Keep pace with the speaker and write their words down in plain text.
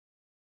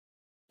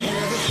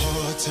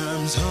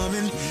time's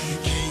humming.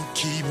 Can't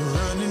keep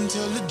running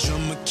till the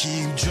drummer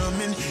keep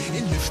drumming.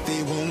 And if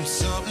they want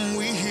something,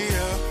 we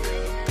here.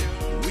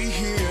 We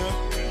here.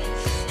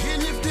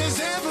 And if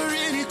there's ever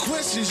any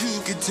questions,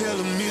 you can tell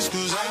them it's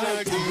 'cause I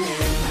like to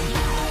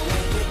win.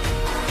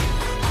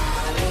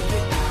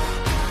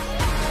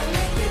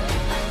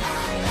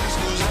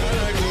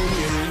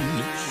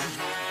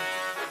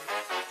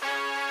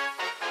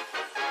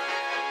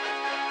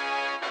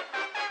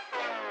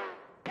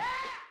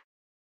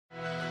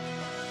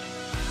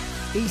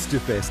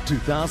 Easterfest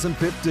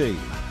 2015.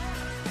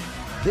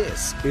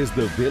 This is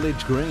the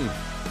Village Green,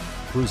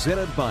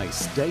 presented by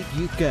State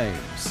Youth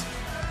Games.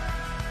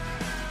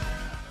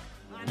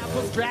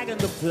 Pineapples dragging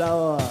the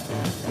floor.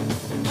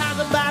 How's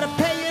about to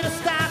pay you to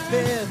stop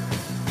it?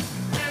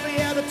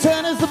 Every other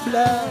turn is a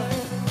blow.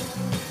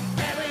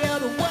 Every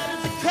other word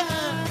is a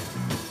cut.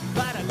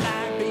 But I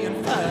like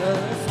being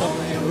first.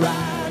 Only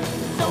right,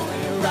 it's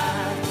only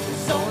right,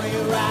 it's only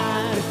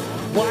right.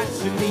 What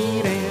you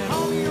need and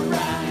only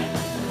right,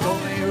 it's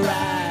only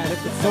right,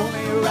 if it's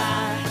only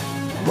right.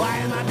 Why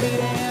am I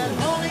bleeding?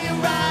 Only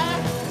right,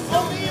 it's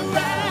only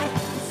right,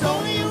 it's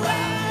only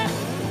right.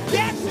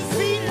 Can't you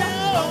see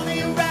now?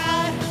 Only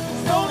right,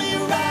 it's only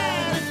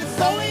right, if it's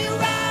only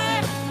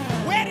right.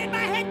 Where did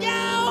my head go?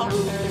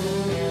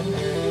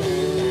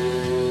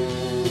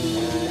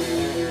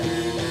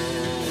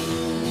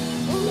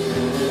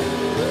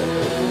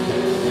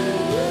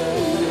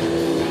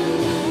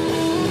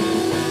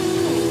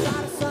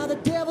 Thought I saw the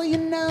devil, you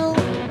know,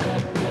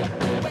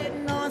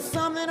 waiting on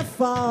something to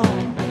fall.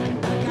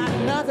 Got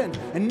nothing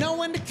and no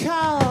one to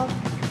call,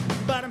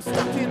 but I'm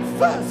stuck in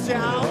first,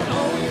 y'all.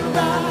 Only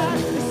right,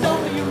 it's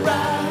only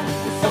right,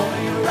 it's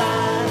only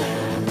right.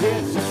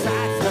 It's your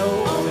side, so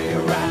only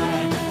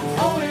right, it's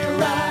only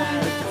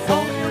right, it's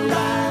only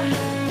right.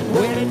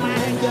 Where did my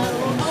hand go?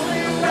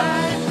 Only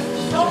right,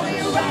 it's only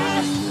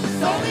right,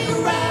 it's only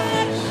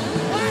right.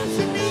 What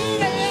you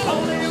need is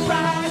only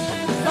right,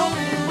 it's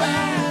only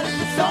right,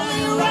 it's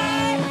only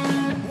right.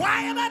 Why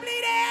am I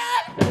bleeding?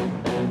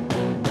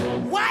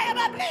 Why am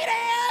I bleeding?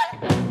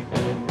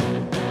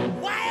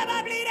 Why am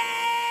I bleeding?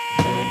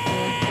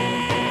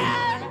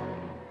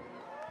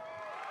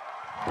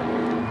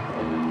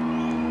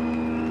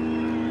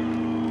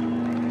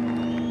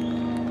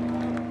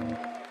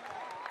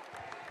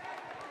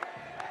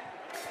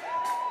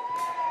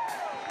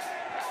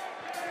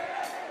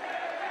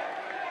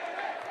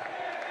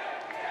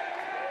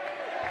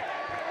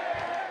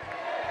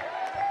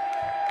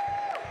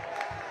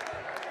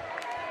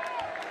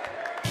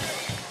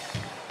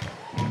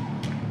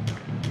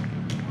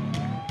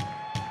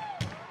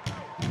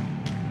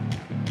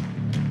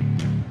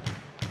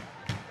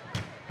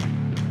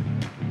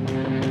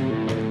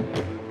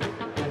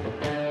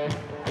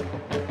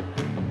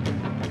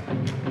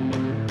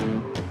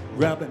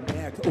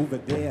 Rubberneck over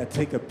there,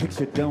 take a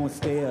picture, don't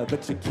stare,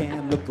 but you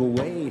can't look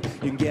away. You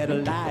can get a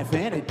life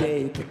any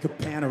day, pick a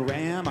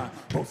panorama,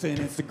 post an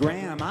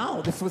Instagram.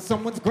 Oh, this was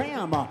someone's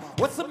grandma.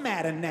 What's the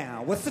matter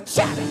now? What's the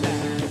chatter now?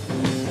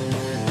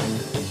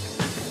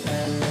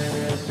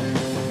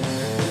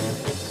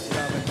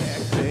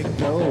 Rubberneck, take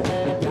go.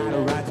 You got a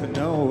right to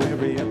know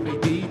every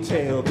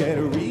detail. Get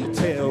a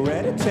retail,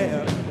 ready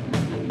tell.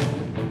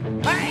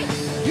 Hey,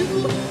 you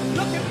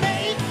look at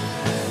me.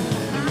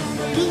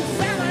 You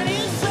sound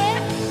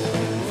insect.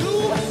 You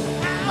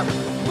out,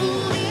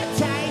 move it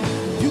tight.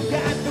 You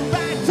got the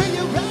right to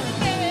your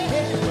Rubberneck.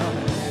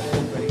 Rubberneck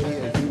over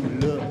here, you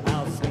look,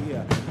 I'll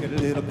steer. Get a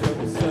little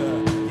closer,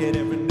 get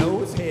every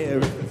nose hair.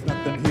 If there's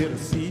nothing here to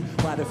see,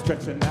 while they're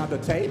stretching out the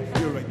tape,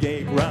 you're a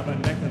gay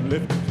Rubberneck and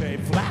lift the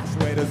tape. Flash,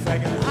 wait a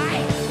second.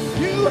 Hey,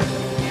 you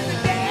in the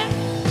dance.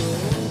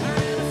 I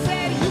never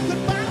said you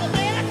could follow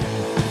back.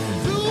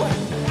 You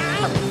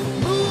out,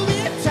 move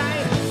it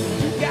tight.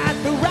 You got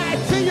the right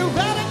to your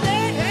Rubberneck.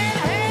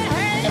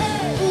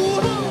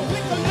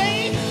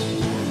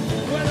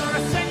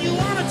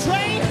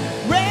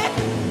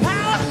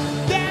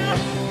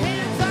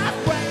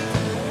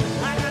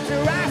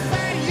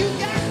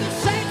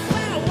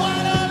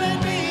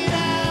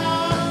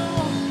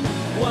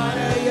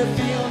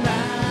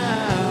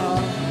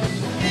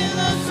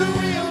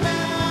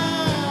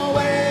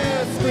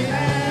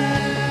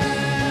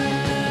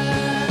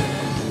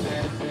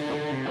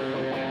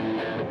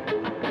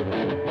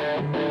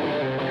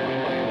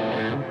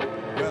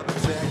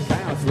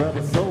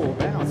 Rubber soul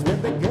bounce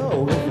when they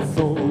go. Every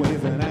soul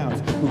is an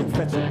ounce. Move,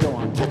 fetch it, go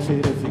on, touch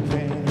it if you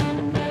can.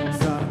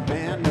 Son of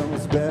man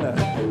knows better.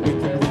 We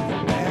can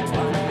match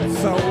my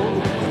soul.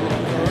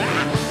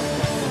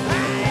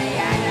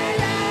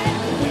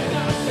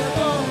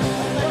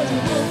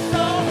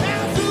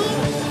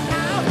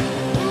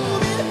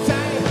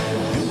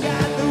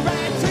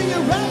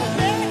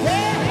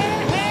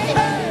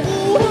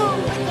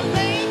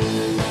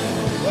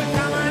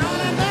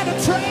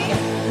 Train,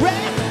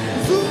 wreck,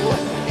 zoo,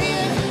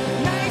 in,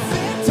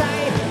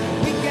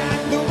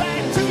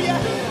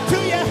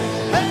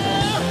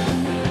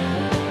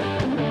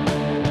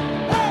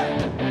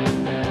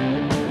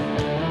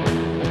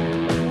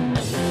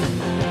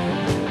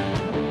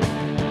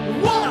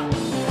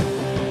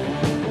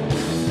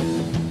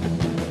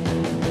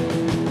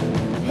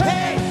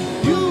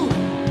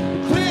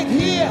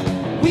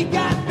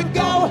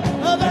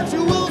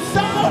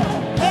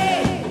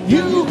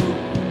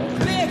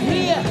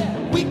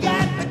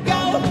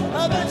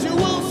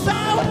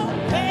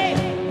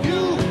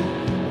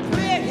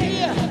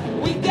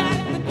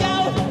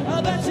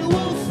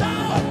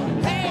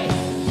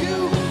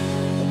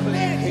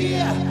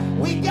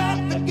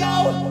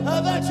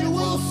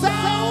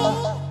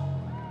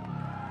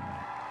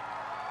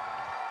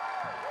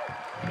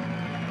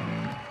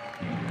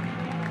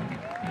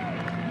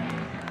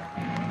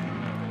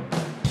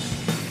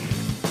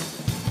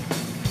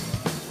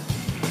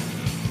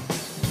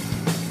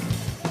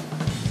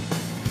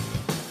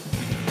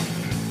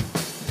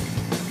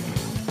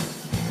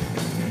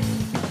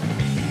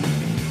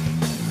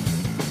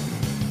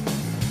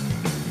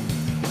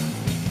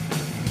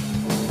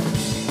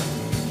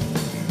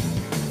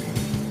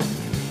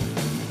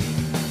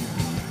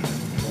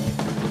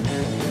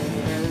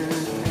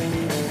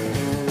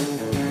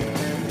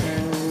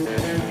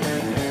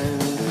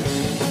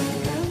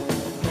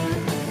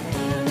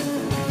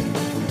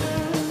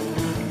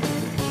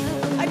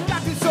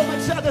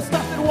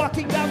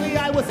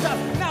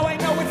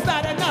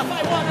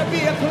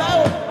 a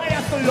clown. I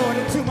asked the Lord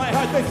into my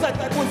heart, they said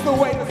that was the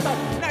way to start.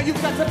 Now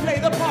you've got to play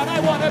the part, I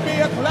want to be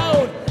a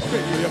clown. Be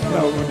a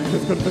clown,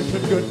 is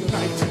conviction, good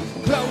night.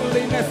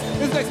 Clownliness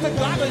is next to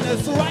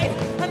godliness, right?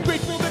 I'm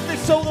grateful that they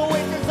show the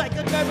way, cause I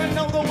could never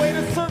know the way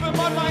to serve him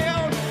on my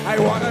own. I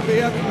want to be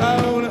a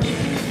clown.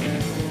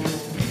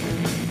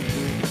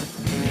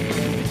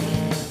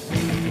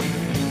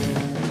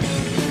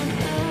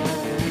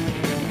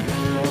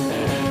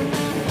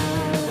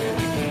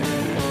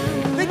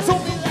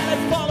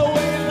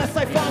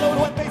 I followed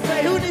what they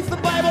say. Who needs the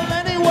Bible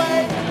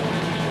anyway?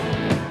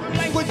 The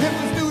language hymn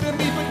was new to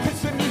me, but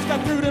Christianese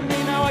got through to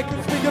me. Now I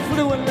can speak it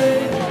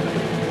fluently.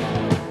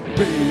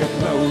 Be a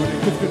clown,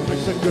 it's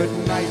conviction, good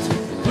night.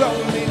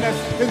 Loneliness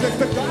is next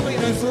to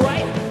godliness,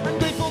 right? I'm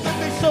grateful that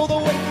they show the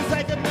way, cause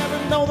I could never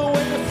know the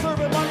way to serve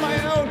him on my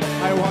own.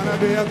 I wanna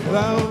be a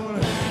clown.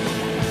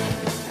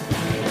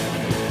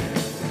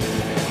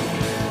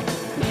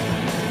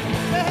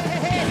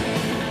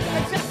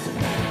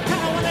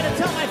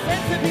 Tell my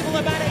friends and people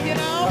about it, you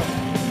know?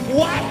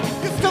 What?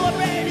 You're still a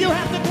babe, you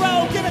have to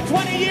grow. Give it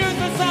 20 years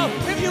or so.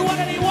 If you want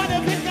any one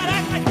of it, gotta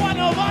act like one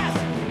of us.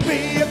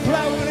 Be a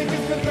clown,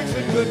 it's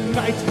conviction, good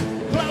night.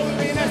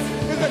 Clownliness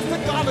is next to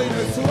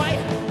godliness, right?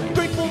 I'm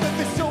grateful that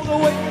they show the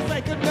way, cause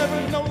I could never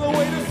know the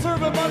way to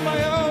serve him on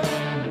my own.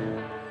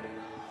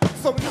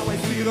 So now I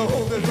see the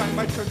whole design,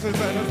 my churches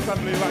and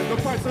assembly line.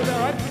 The parts of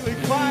there are really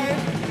fine.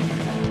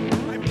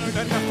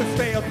 Enough to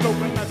stay afloat,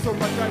 but not so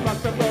much I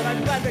rocked the boat.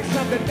 I'm glad they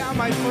shoved it down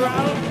my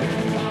throat.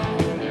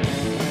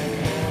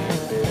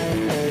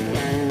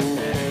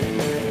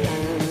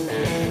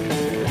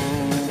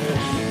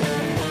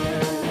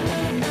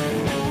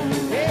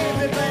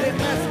 Everybody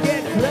must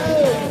get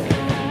close.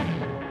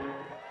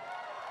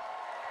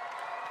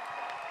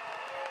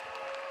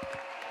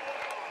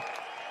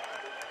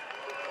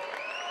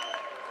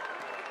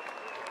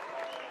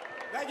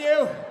 Thank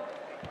you.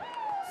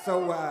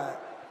 So,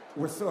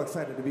 we're so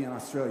excited to be in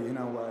Australia. You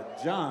know,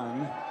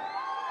 John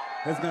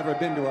has never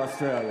been to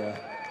Australia,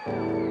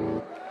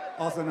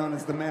 also known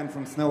as the man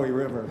from Snowy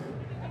River.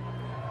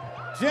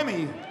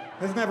 Jimmy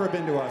has never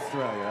been to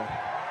Australia.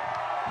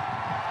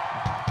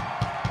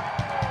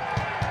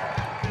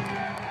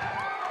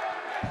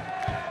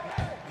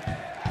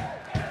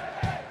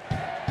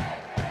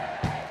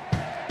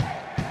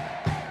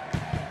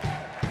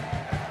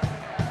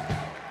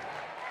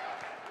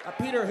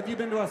 Peter, have you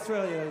been to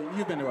Australia?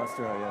 You've been to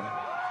Australia.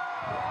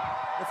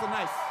 It's a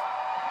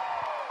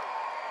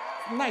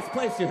nice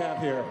place you have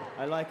here.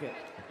 I like it.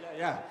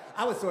 Yeah.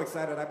 I was so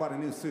excited I bought a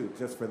new suit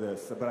just for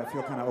this, but I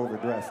feel kind of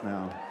overdressed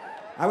now.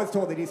 I was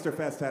told that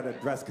Easterfest had a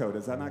dress code.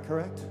 Is that not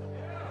correct?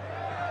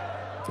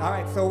 All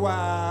right,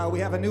 so we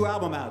have a new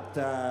album out.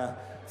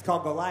 It's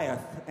called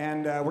Goliath,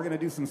 and we're going to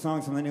do some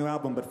songs from the new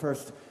album, but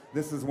first,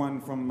 this is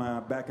one from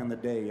back in the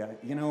day.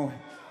 You know,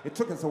 it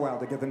took us a while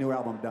to get the new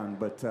album done,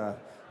 but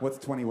what's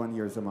 21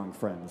 years among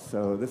friends?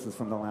 So this is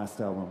from the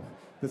last album.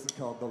 This is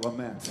called The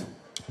Lament.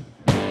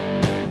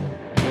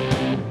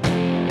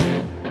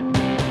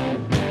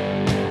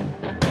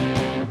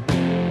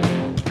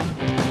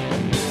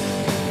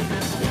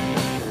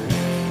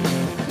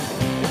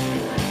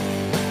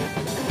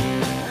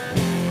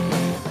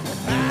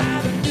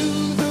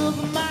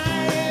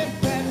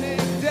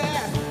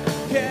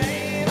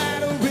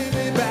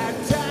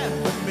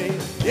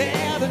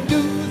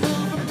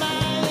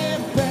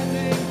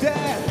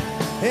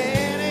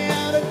 Any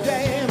other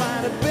day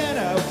might have been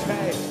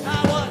okay.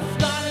 I was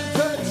starting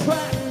to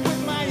track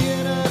with my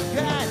inner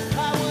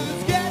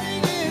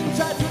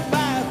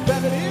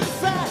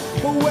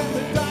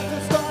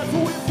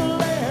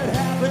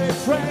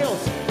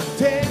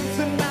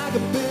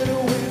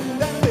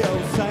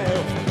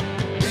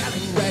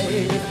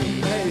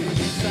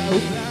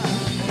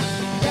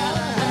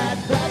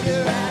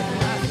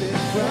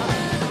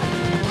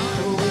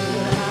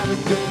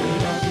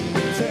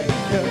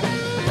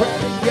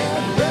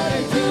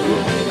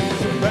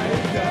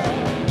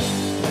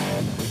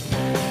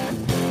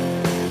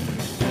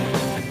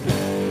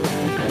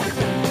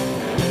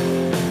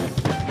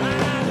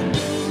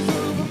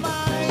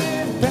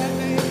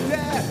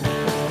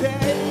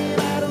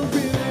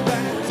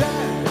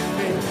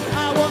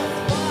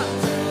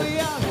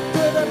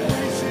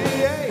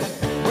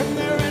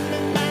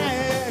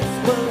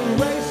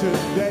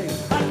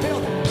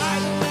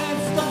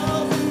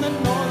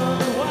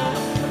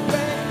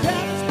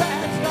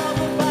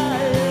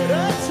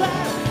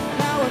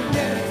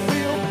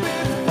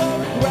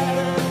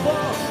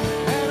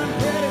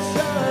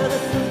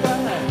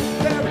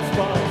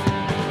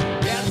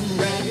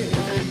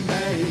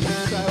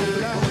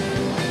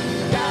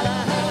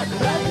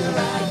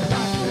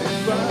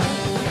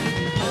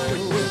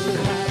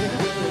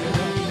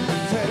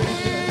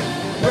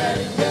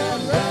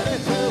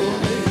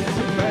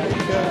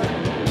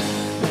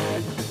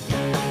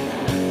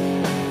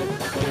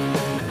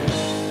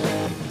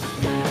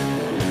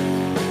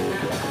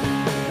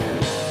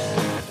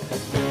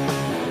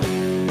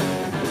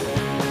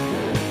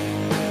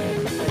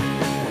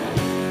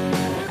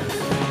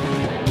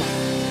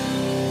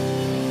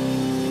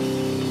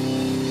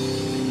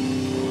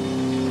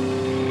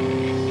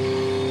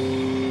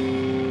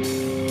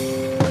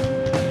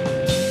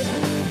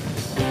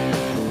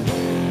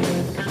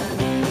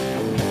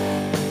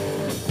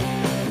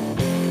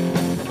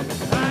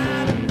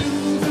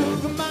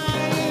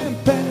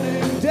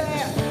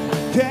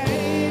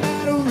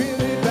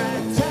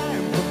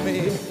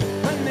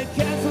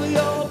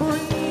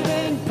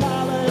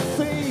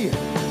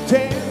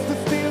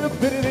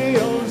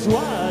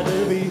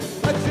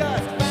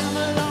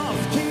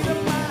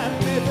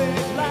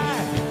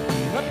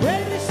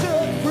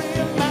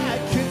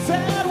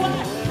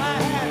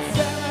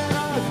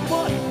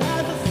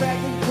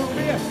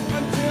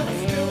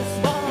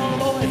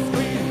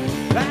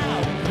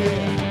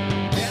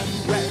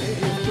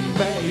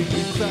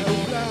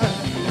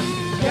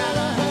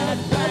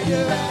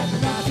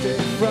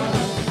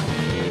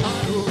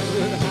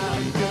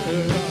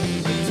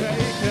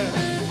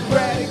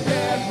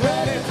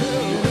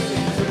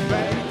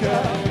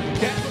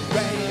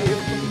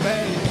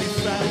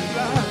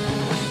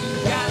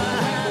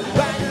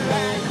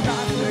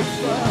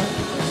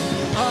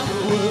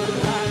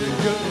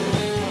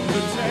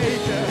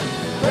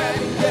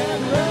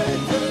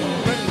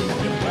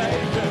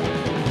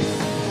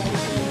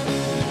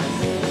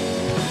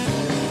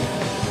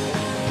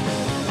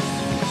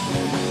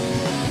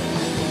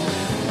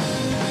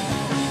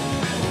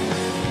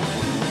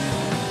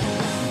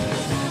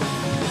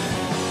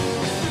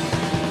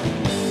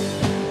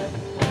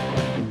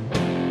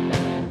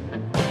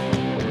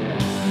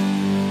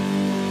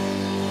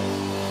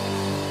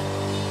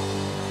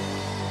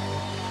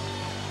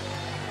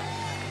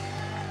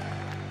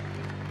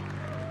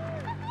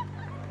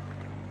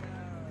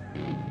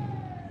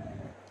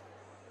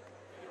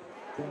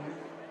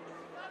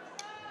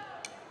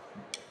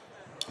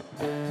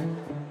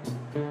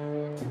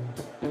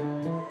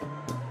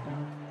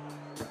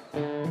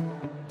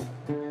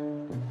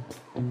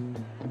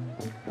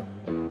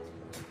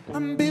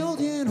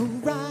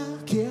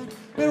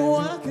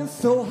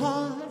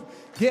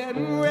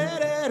getting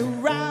ready to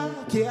rock,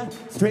 yeah,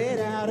 straight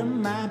out of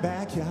my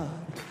backyard.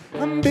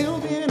 I'm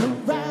building a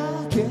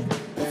rocket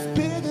that's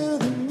bigger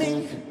than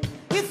me.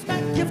 It's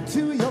my gift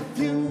to your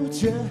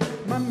future,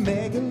 my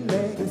mega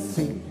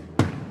legacy.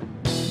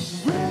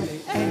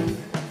 Ready, aim,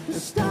 the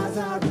stars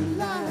are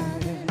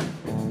aligning.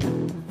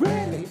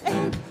 Ready,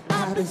 aim,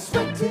 I've been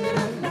sweating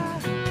a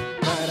lot,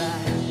 but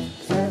I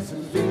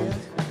persevere.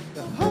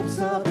 The hopes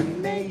of the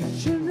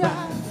nation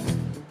rise.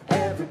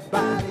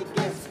 Everybody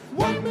gets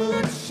one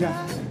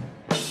moonshot.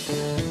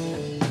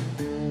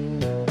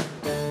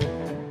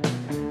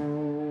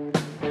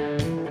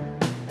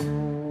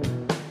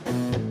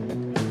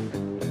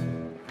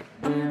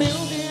 I'm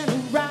building a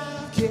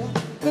rocket.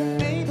 The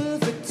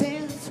neighbors are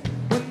tense.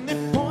 When they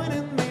point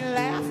and they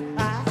laugh,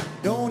 I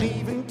don't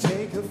even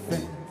take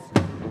offense.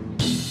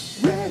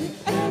 Ready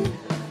and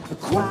a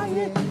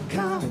quiet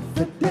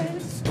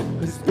confidence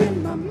has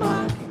been my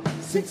mark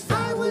since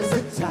I was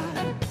a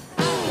child.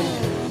 I've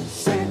been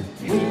sent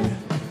here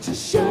to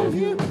show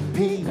you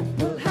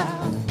people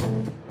how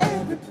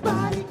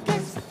everybody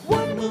gets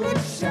one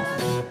moonshot.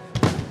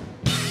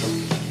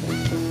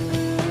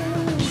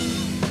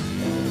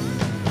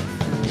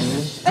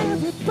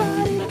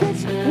 Everybody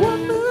gets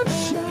one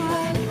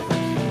moonshot.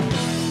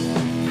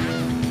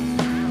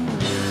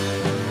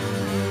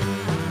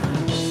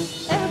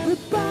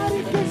 Everybody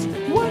gets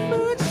one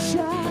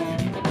moonshot.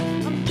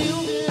 I'm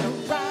building a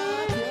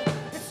rocket,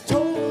 it's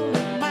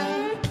totally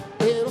mine.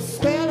 It'll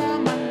spell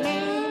out my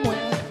name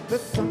when the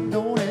sun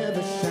don't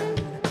ever shine.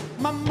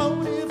 My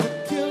motives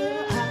are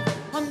killer,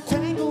 I've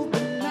untangled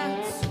the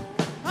knots.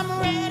 I'm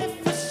ready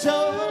for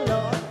show,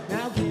 Lord,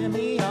 now give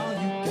me all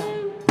you got.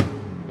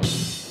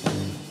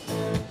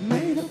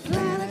 May the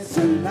planets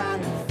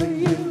align for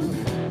you.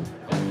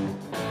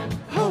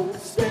 Hold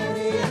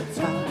steady and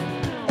tall.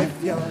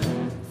 If you're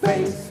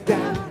face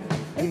down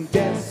in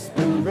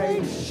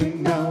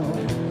desperation, no.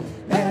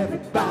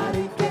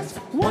 Everybody gets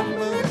one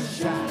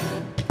moonshot.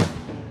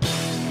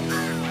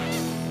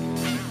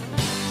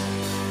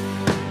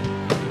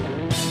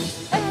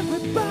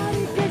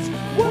 Everybody gets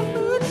one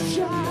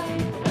moonshot.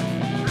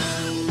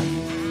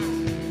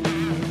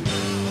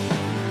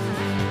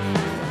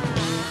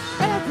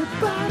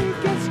 Everybody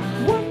gets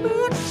one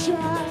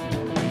moonshot.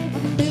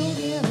 I'm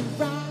building a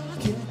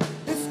rocket,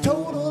 it's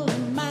totally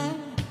mine.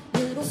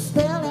 It'll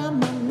spell out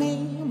my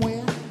name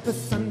where the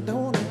sun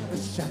don't ever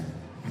shine.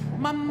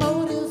 My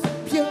motives are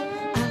pure,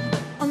 I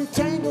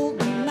untangled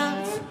the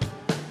knots.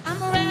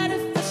 I'm ready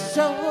for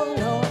show,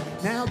 Lord,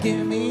 now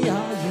give me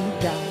all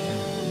you got.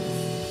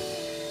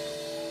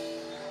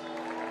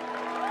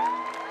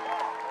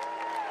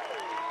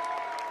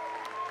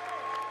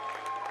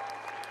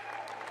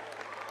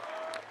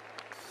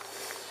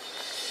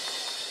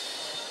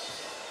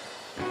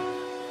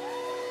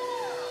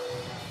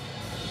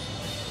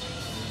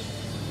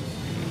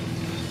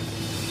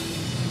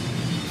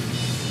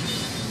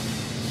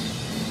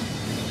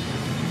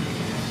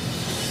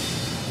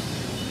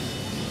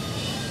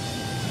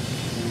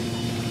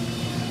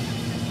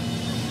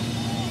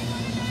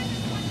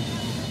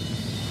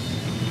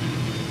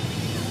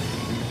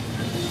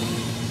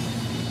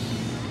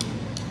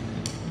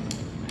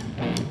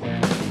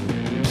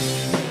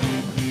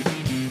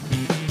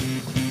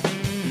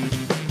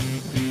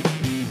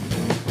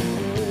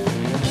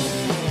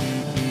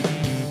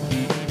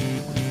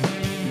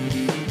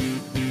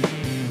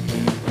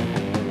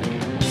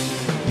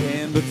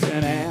 Fingers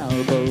and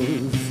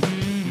elbows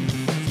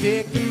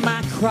stick in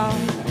my craw.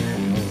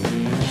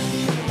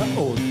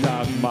 Old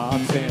Doc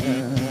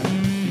Martin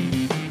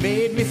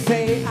made me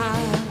say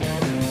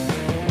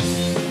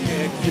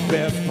pick your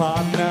best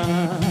partner.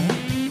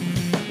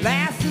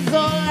 Last is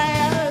all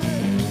last.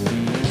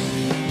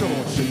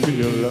 Don't you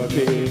feel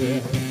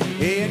lucky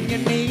in your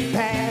knee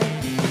pad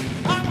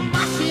on the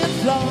moshing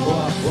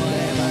floor?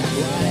 Whatever.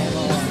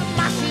 On the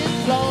moshing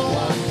floor.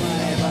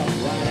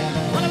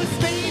 Whatever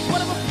stage,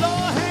 whatever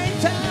floor, hang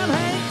time,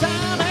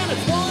 and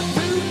it's 1,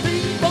 2,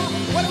 3, 4.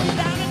 What are we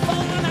down and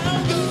for now?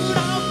 Good,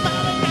 all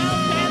fine, now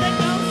standing,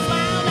 no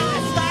smile,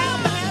 nice style,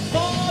 bad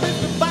boy, if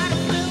the body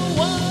still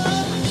was.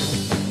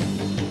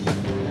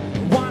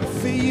 Wanna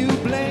see you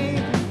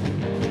blame.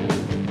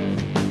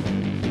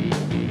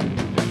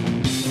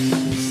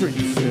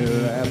 Streets still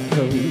have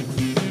codes,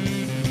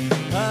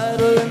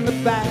 huddle in the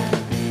back.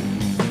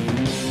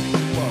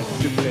 What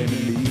you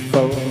blaming me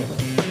for?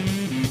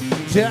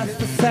 Just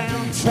the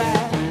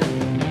soundtrack.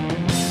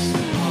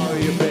 All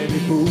you baby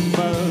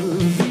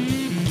boomers,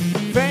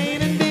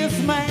 vain and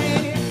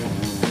dismay.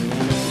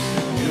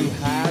 You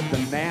hide the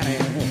nanny,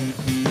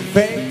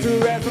 fake the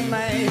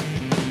resume.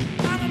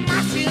 On the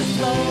moshing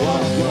floor.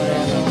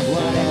 Whatever.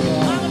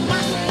 On the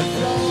moshing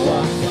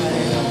floor.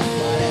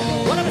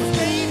 Whatever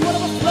stage,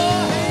 whatever floor,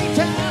 hang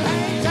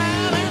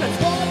time, and it's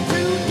 1,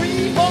 2,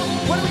 3, 4.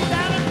 What are we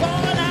down and for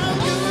now?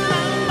 You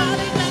know,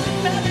 body,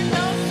 nothing,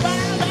 no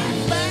smile,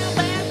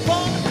 bad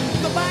boy,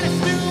 the body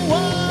still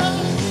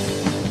was.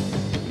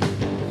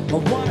 I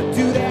wanna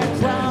do that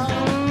crowd.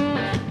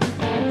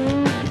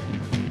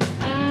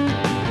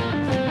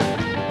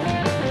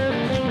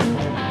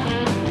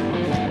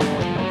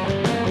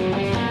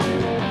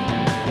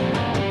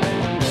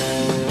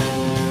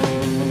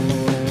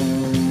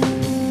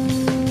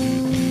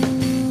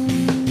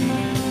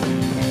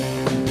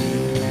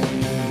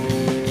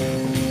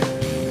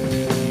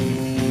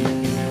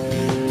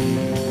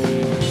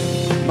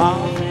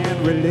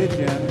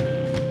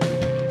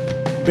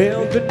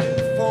 build a new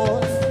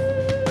force.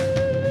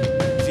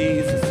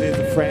 Jesus is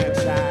a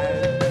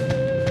franchise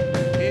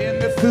in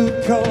the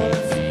food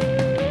courts.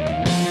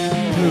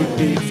 Food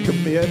needs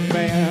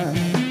commitment,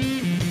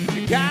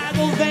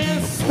 goggles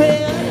and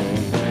spit.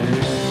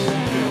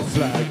 Feels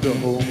like the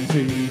home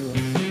team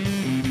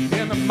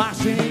in the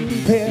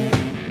moshing pit.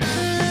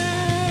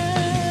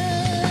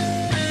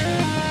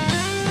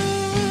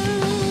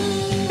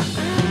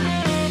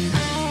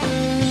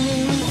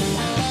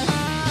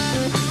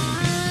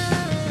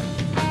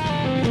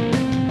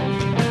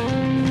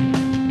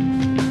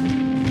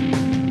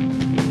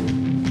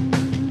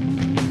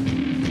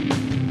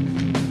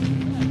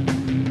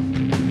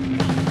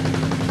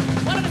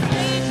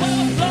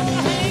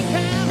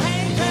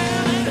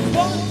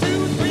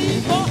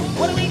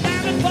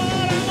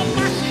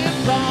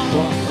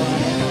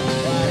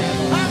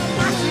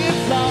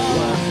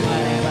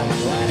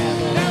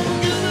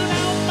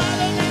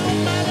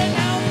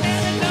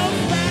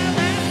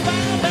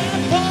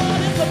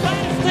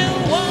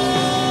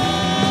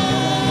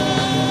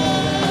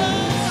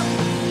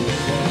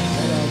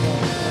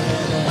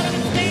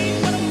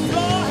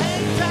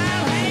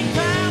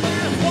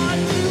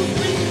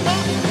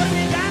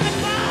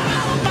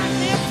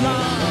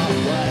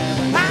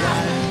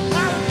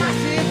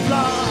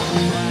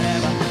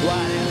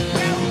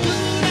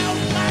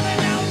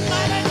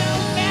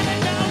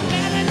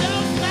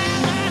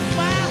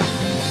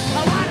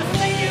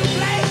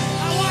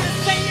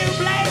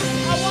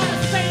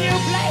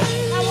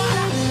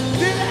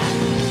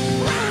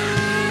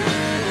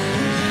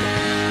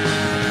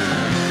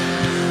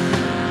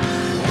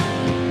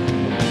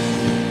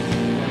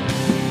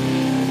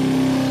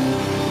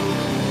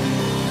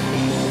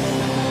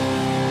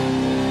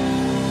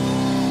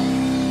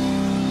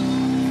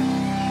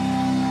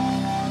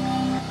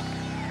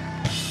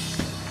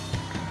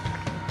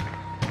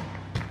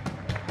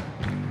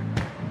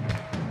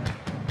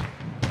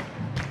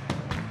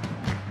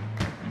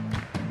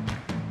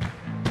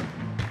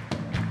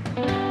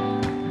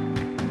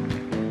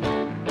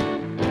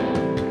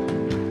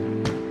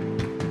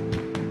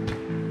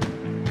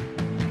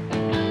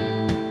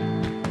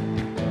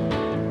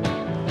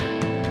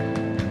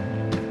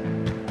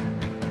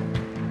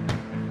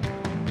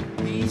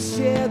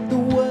 Shared the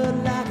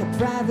world like a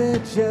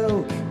private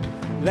joke,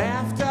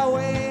 laughed our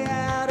way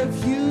out of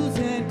hues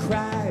and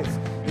cries,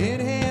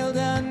 inhaled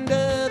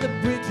under the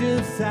bridge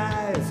of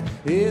sighs.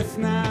 It's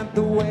not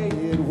the way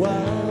it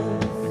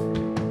was.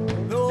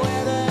 The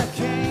weather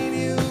came,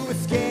 you were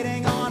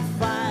skating on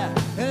fire,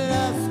 and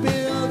love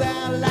spilled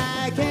out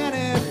like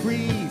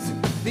antifreeze.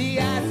 The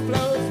ice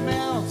floes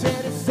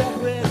melted in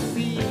separate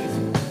seas.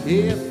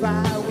 If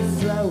I was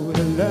slow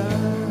to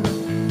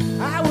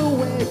learn, I will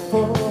wait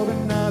for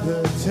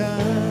another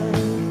turn.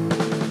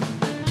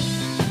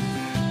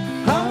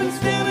 I've been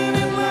standing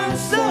in line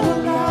so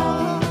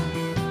long.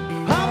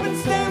 I've been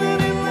standing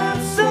in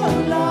line so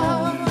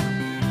long.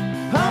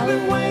 I've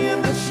been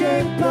weighing the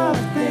shape of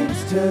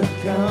things to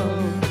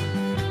come.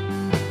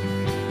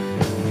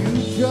 You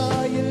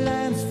draw your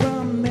lines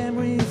from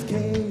memory's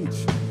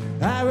cage.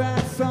 I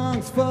write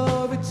songs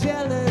for a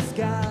jealous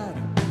God,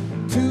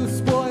 two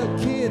spoiled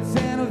kids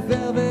and a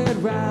velvet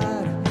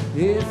ride.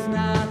 It's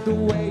not the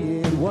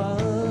way it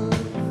was.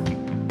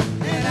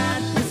 And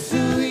I'd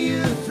pursue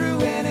you through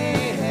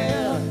any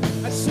hell.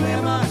 I'd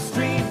swim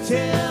upstream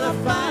till I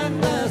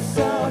find the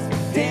source.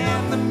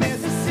 Down the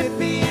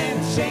Mississippi and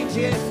change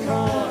its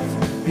course.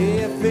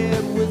 If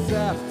it was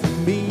up to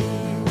me,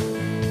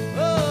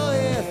 oh,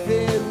 if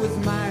it was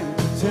mine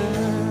to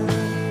turn.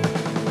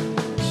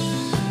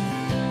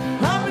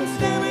 I've been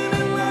standing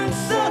in line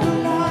so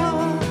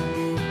long.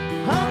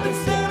 I've been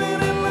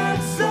standing in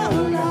line so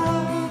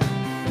long.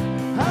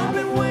 I've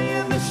been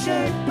weighing the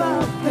shape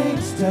of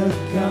things to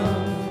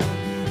come.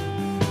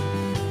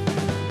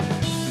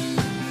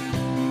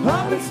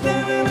 I've been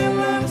standing in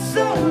line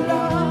so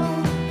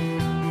long.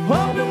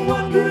 I've been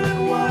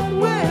wondering what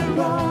went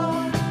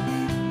wrong.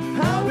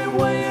 I've been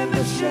weighing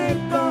the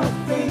shape of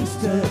things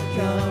to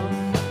come.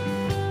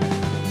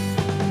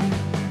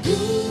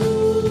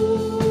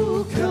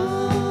 You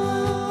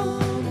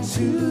come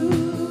to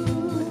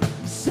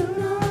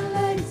sooner or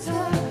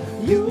later.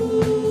 You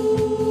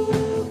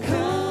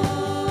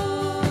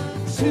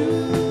come to.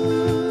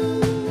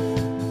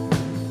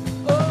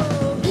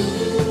 Oh, you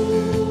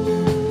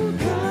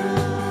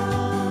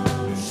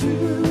come to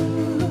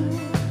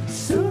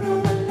sooner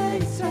or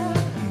later.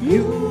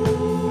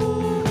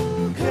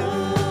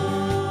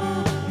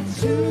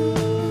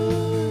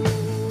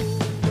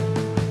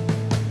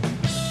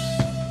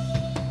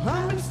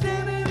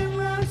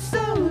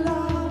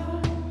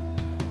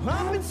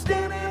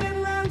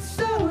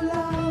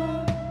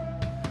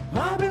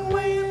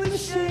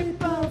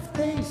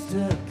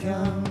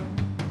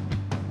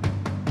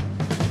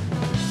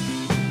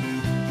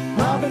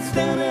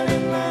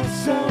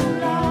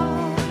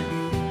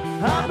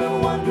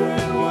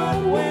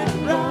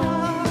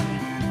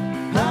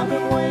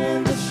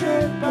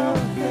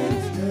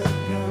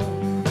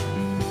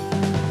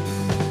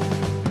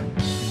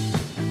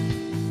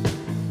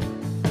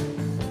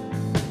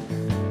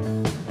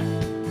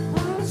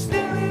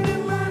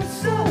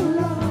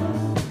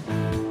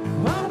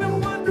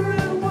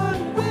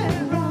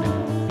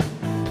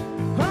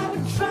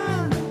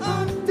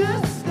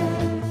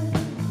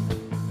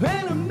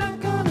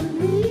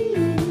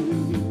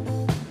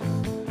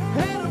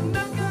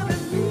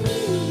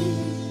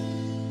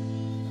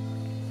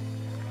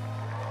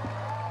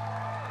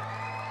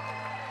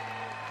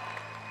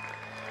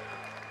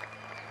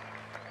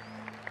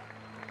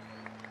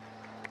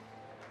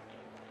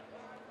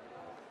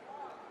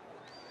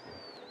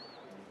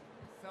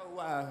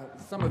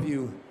 Some of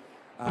you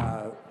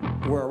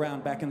were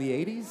around back in the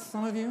 80s,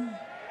 some of you?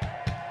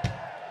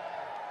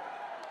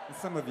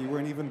 Some of you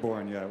weren't even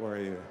born yet, were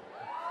you?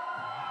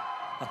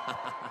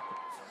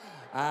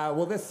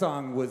 Well, this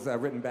song was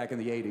written back in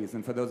the 80s,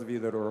 and for those of you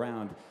that are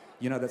around,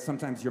 you know that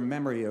sometimes your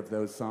memory of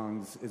those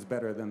songs is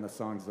better than the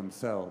songs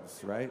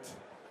themselves, right?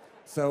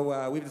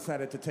 So we've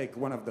decided to take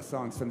one of the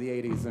songs from the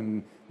 80s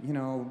and, you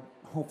know,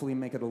 hopefully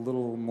make it a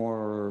little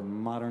more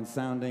modern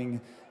sounding,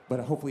 but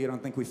hopefully you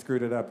don't think we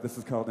screwed it up. This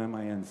is called Am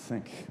I in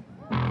Sync?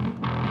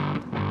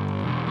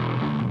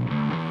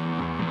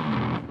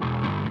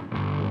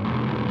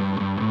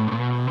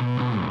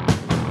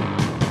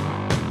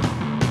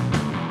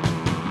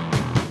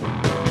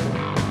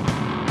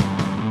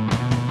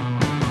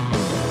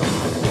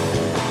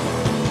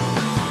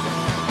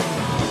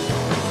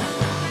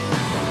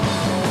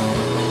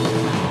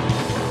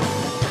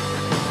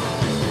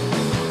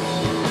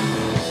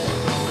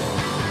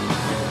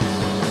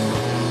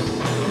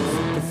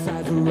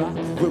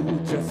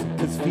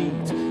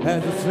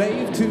 As a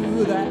slave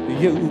to that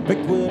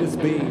ubiquitous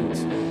beat,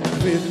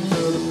 listening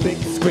to the big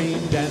screen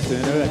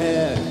dancing her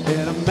head.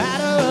 In a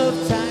matter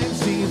of time,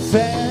 she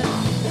said,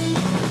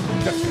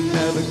 just she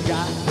never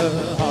got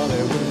her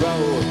Hollywood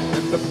role,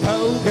 and the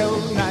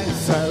pogo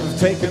nights have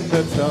taken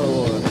the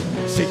toll.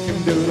 She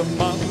can do the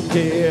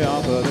monkey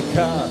off of the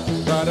cuff,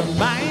 but her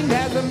mind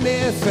has a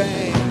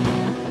missing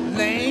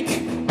link.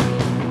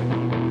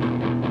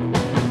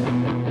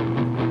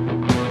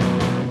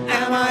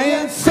 Am I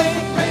in sync?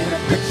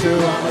 Picture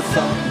on a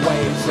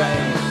subway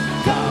train,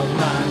 call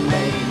my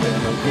name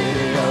in a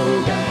video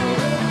game.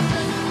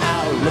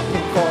 Out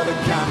looking for the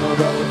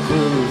camera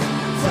cruise,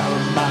 sell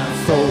my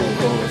soul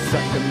for a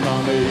second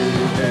on the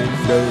evening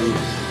news.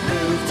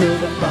 Move to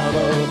the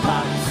bubble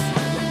pops,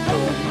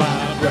 hold my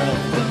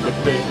breath when the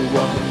big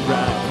one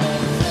drops.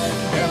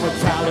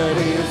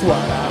 Immortality is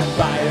what I'm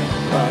buying,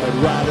 but I'd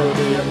rather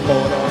be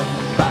immortal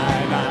by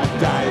not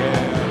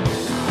dying.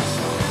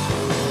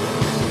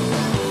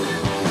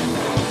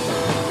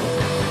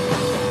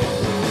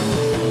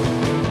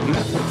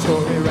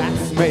 Tory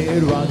rats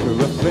made Roger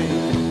a thing,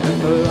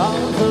 and the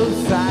laws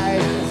of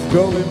science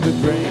go in the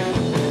drain.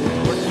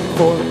 Working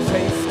for a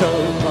taste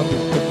of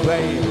public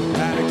acclaim,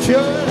 and a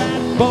cure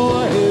that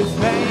bore his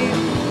name.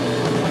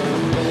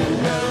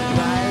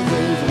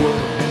 Prizes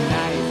were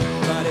nice,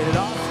 but he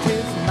lost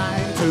his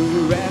mind to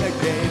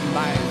renegade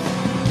mice.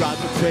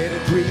 Roger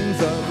traded dreams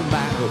of the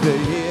man of the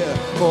year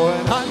for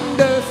an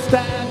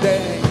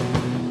understanding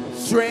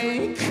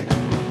shrink.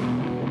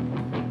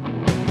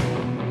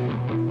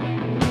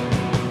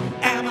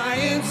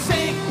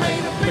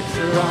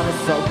 Picture on a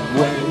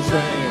subway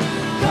train,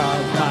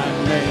 carve my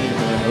name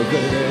in a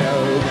video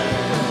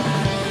game.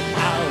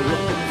 Out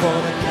looking for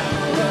the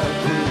camera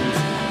cruise,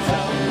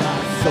 sell my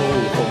soul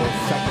for a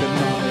second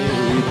on the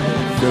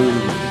evening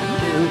news.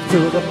 Move to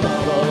the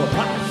bubble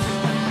pops,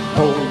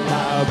 hold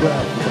my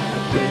breath when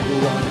the big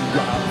one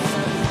drops.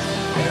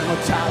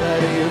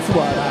 Immortality is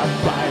what I'm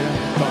buying,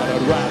 but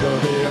I'd rather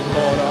be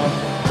immortal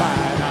by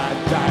not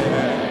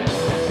dying.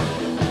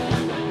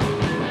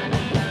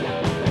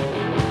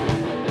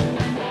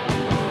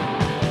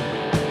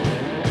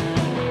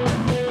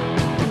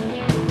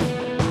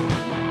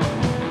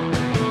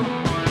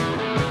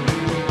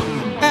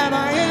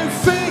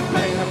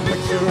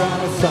 On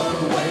a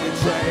subway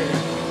train,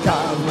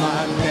 carve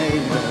my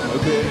name in a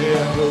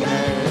video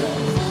game.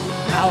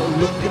 Out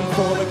looking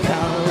for the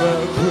camera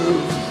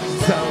cruise,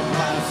 sell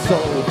my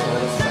soul for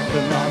a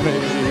second on the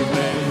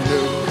evening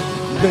news.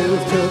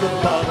 Move to the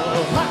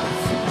bubble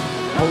pops,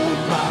 hold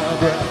my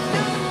breath,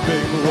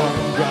 big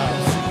one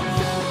drops.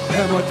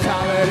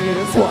 Immortality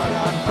is what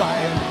I'm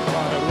buying,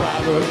 but I'd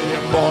rather be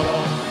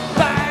immortal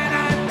by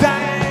not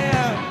dying.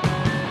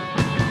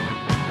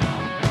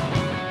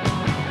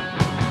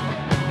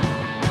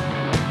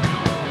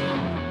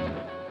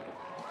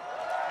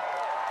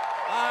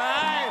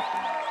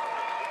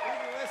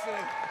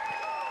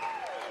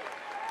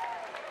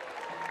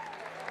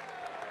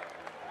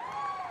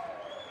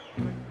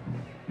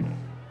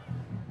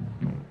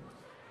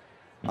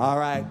 All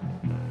right,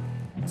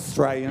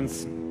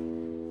 Australians.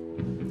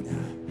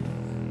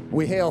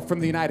 We hail from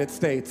the United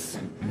States,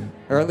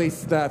 or at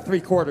least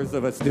 3/4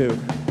 of us do.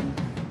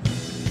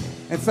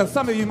 And so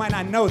some of you might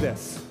not know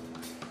this,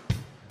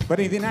 but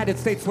in the United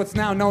States, what's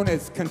now known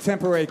as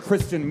contemporary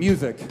Christian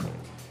music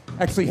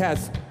actually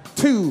has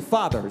two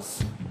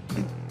fathers.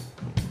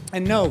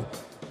 And no,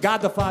 God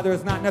the Father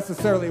is not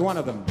necessarily one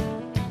of them.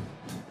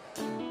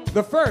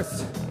 The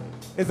first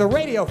is a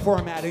radio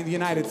format in the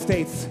United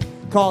States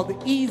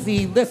called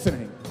easy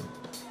listening.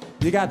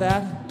 You got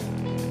that?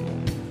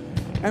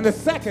 And the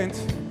second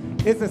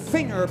is a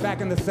singer back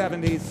in the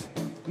 70s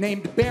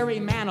named Barry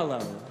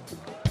Manilow.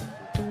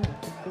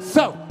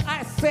 So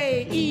I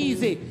say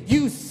easy,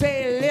 you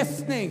say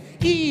listening,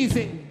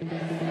 easy,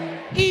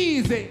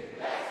 easy.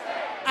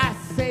 I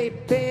say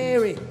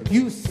Barry,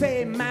 you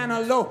say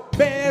Manilow,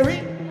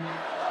 Barry,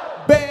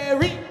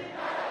 Barry.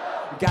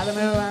 Gather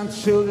me around,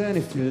 children,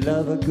 if you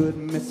love a good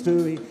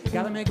mystery.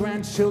 Gather me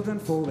grandchildren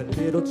for a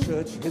little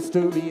church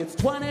history. It's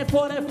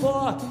 2044,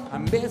 I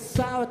miss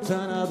our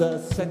turn of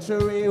the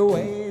century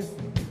ways.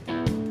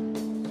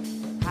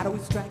 How do we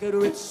strike it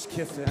rich,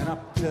 kissing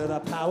up to the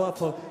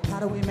powerful? How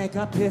do we make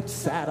our pitch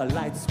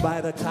satellites by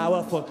the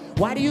towerful?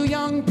 Why do you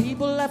young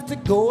people have to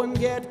go and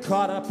get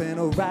caught up in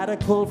a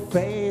radical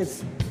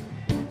phase?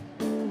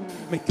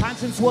 My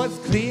conscience was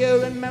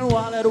clear and my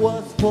wallet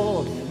was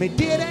full. Me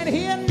didn't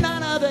hear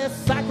none of this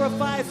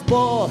sacrifice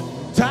bull.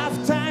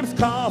 Tough times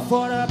call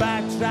for a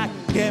backtrack.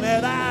 Give me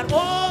that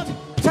old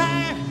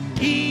time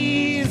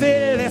easy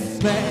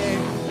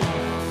listening.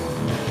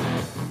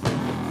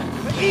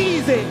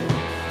 Easy.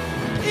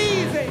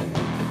 Easy.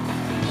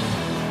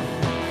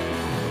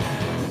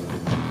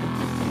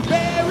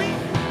 Very,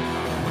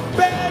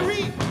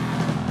 very.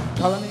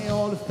 Calling me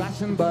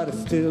old-fashioned, but I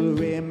still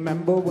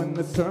remember when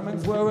the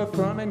sermons were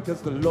affirming,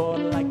 cause the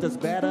Lord liked us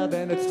better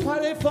than it's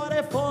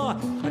 2044.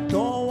 I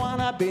don't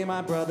wanna be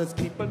my brother's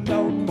keeper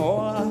no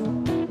more.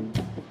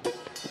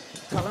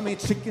 Color me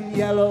chicken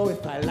yellow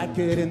if I like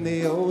it in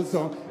the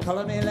ozone.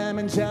 Color me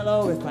lemon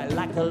jello if I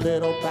like a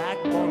little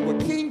backbone. We're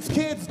King's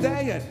kids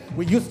day and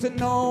we used to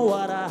know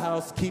what a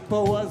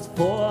housekeeper was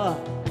for.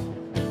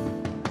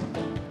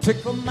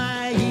 Tickle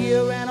my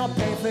ear and I'll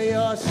pay for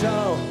your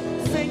show.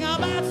 Sing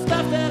about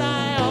stuff that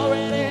I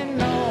already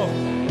know.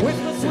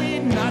 Whisper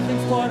sweet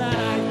nothings for the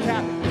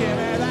nightcap. Give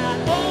me that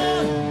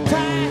old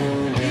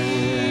time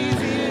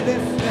easy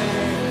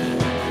listening.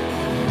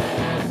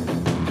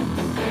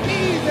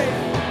 Easy.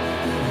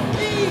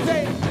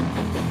 Easy.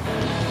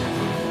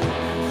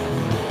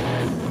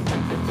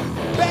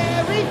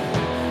 Very,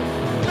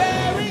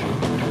 very.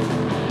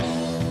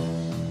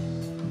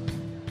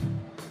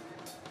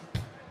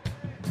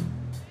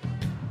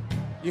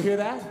 You hear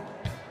that?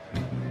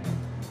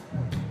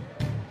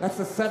 That's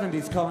the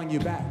 70s calling you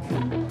back.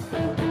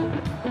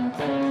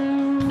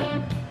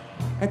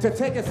 And to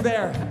take us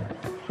there,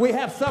 we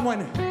have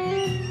someone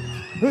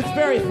who's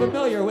very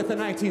familiar with the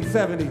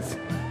 1970s.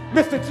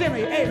 Mr.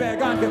 Jimmy Abegg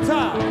on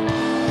guitar.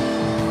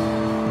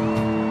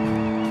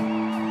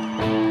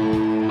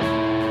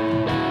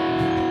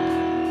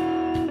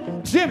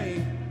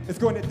 Jimmy is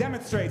going to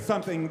demonstrate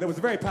something that was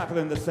very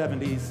popular in the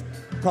 70s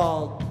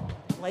called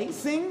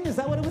placing. Is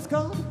that what it was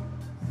called?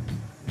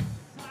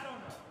 I don't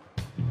know.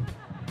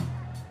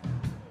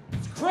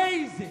 It's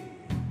crazy.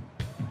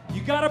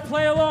 You gotta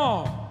play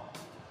along.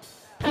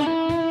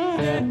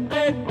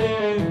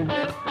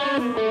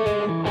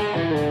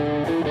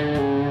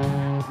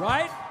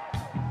 Right?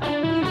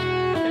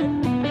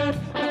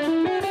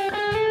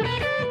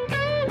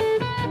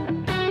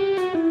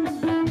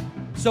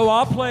 So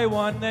I'll play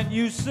one, then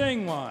you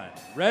sing one.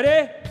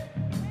 Ready?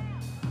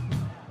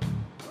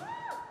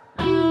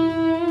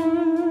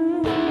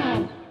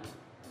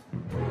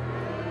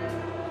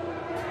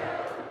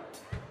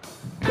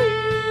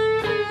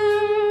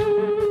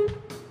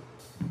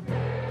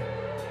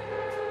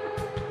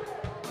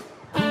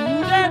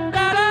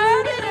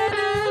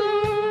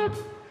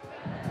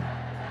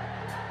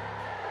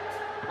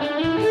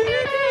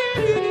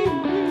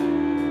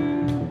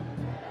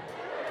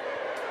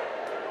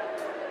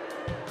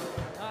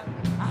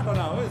 I don't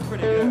know, it was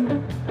pretty good.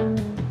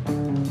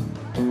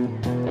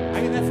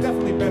 I mean, that's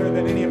definitely better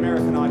than any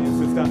American audience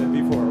has done it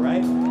before,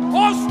 right?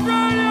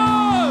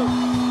 Australia!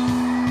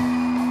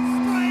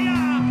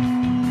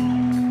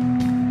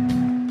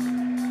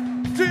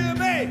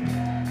 Jimmy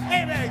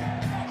Abegg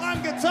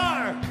on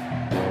guitar.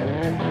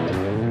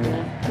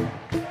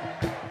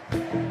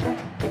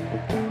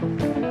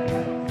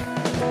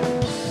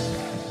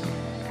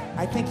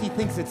 I think he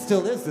thinks it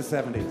still is the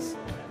 70s.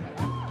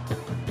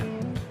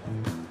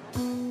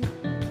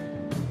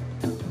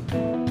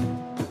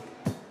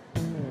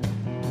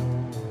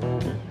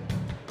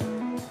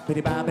 Bitty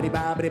ba bitty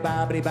ba bitty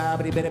ba bitty ba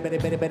bitty bitty bitty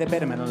bitty bitty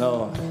bitty man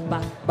low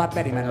ba ba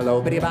bitty man low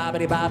bitty ba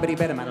bitty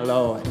bitty man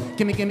low.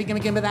 Give me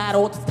that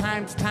old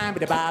time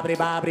bitty ba bitty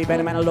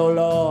bitty man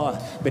low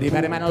bitty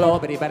bitty man low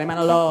bitty bitty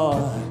man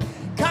low.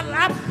 Cut it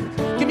up.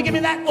 Give me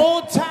that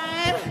old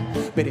time.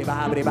 Bitty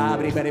ba bitty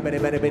bitty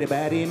bitty bitty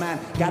bitty man.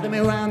 Gather me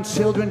around,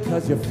 children,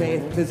 'cause your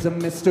faith is a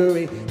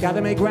mystery.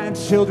 Gather me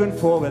grandchildren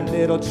for a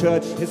little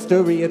church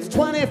history. It's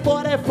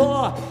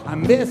 2044. I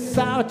miss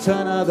our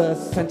turn of the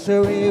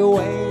century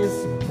ways.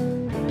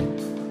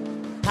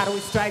 How do we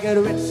strike it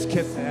rich,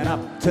 kissing up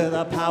to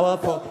the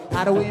powerful?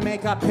 How do we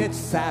make our pitch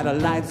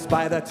satellites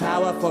by the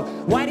towerful?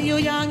 Why do you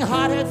young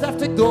hotheads have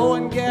to go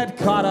and get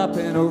caught up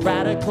in a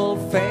radical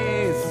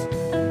phase?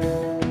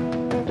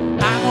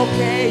 I'm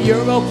okay,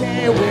 you're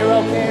okay, we're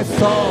okay,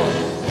 so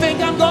think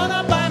I'm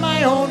gonna buy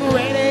my own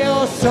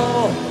radio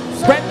show.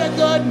 Spread the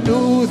good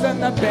news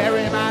and the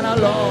berry man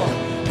alone.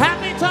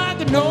 Happy talk,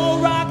 no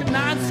rock,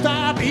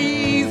 non-stop,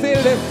 easy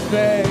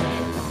listening.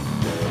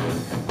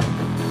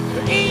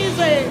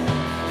 Easy.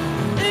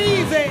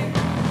 Easy.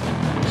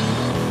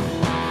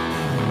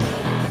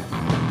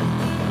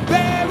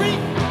 Very,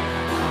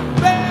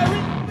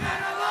 very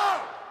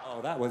mellow.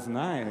 Oh, that was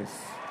nice.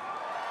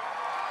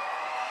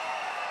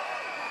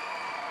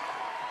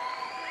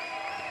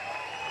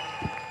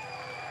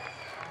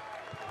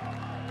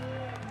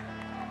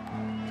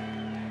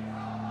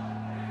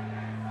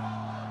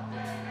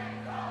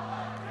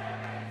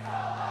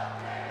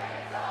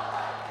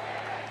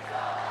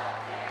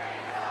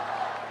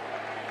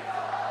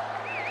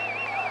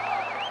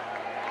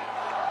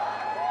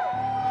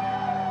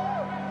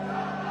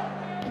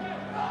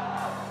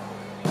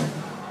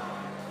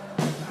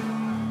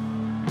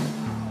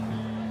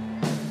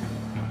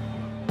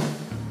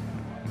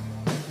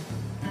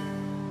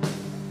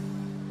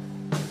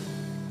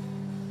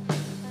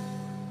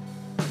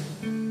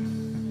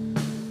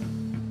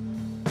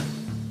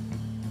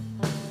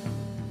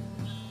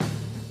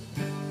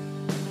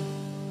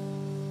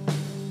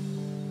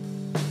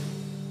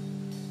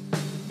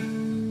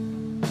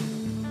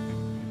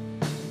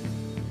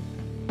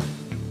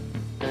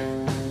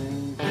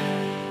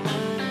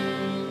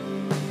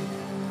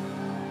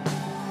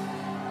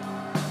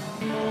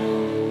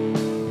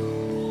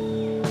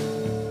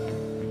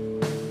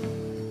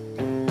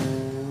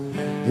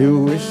 He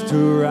wished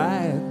to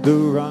right the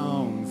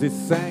wrongs. He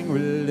sang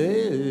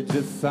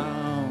religious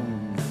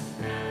songs.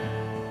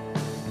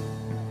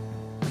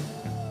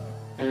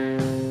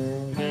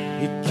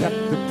 He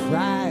kept the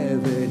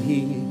private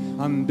he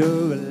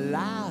under a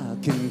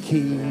lock and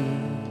key.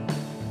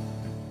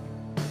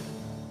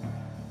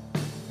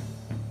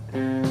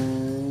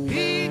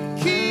 He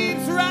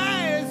keeps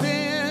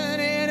rising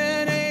in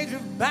an age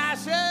of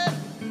passion,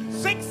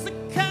 shakes the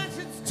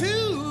conscience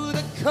to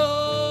the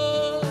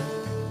core.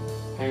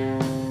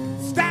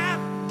 Stop,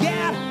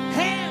 gap,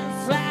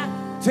 hand slap,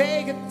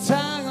 take a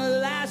tongue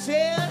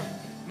lashing.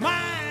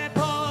 My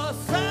poor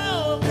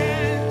soul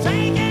can't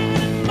take it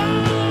anymore.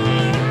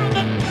 On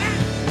the back,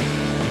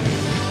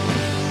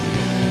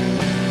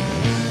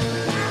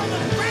 on the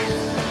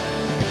breath,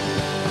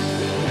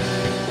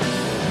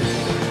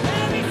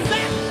 every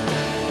step,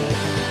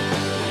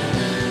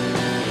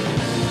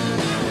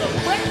 on the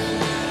breath.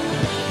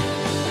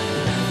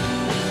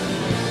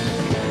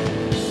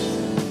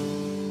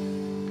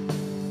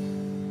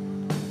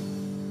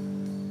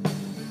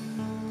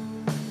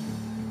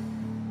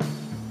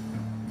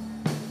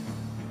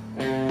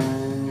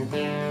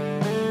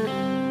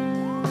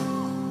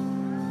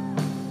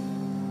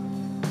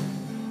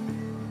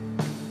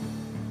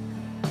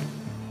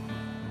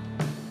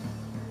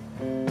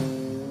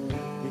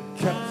 He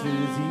kept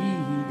his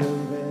ego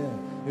there.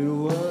 It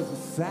was a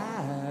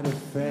sad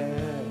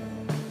affair.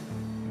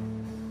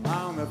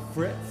 On the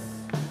Fritz,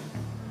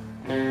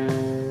 the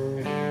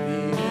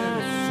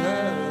inner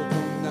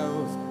circle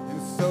knows,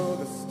 and so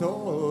the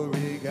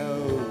story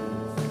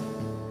goes.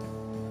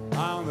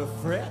 On the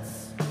Fritz,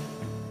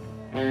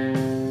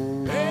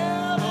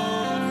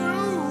 airborne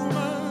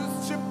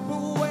rumors chip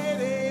away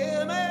the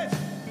image,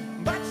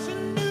 but you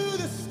knew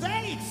the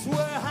stakes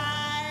were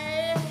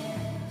high.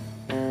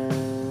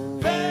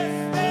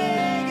 First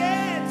they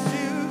get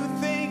you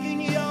thinking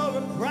you're a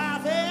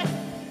prophet.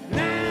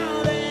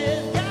 Now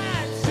they've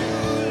got you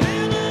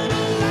living a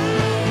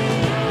lie.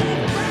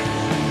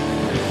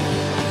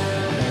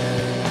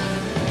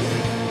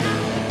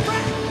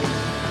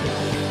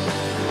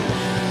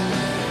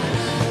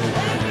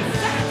 Every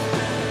step,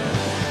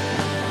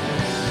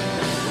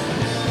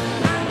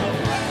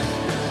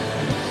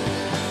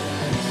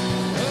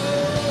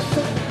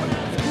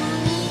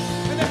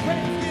 and the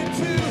credits get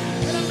too,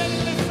 and I'm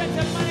making this such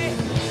a money.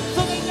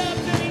 So they love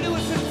Jerry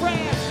Lewis and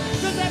France.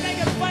 Does that make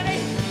it funny?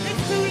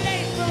 It's too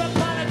late for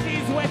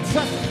apologies when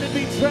trust has been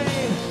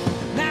betrayed.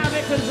 Now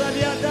because of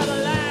your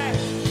double lie,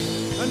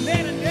 and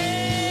then and then.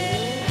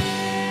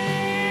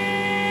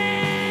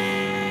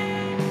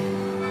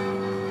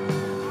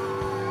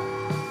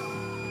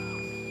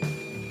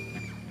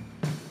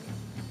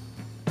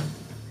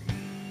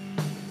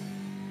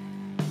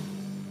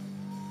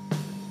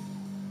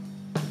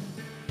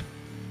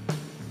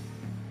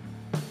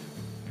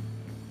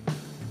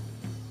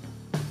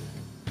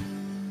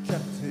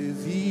 Kept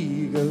his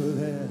ego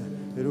there.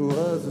 It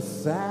was a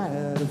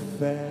sad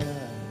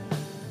affair.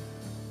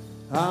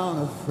 On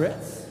a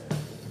Fritz,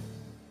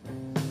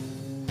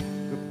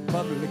 the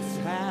public's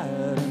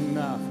had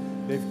enough.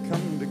 They've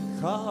come to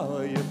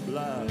call you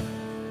bluff.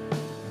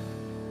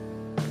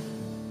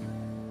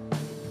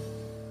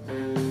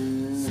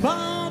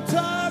 Small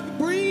talk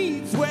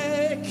breeds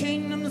where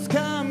kingdoms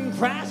come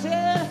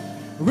crashing.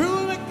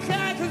 Ruler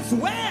conquers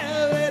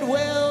where it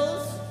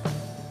wills.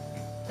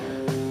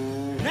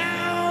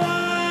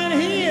 Now one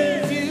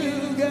hears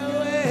you,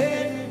 go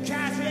ahead and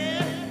cash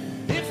it.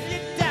 If you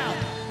doubt,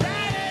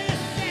 that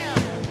is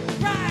yourself.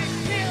 Pride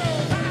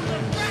kills on the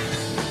breath.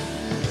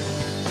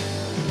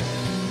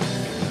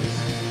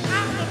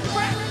 On the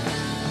breath.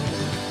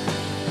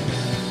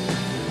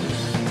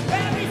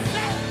 Every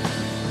step.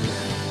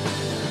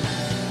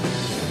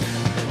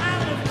 On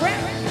the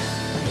breath.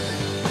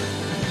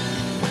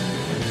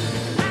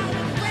 On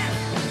the breath.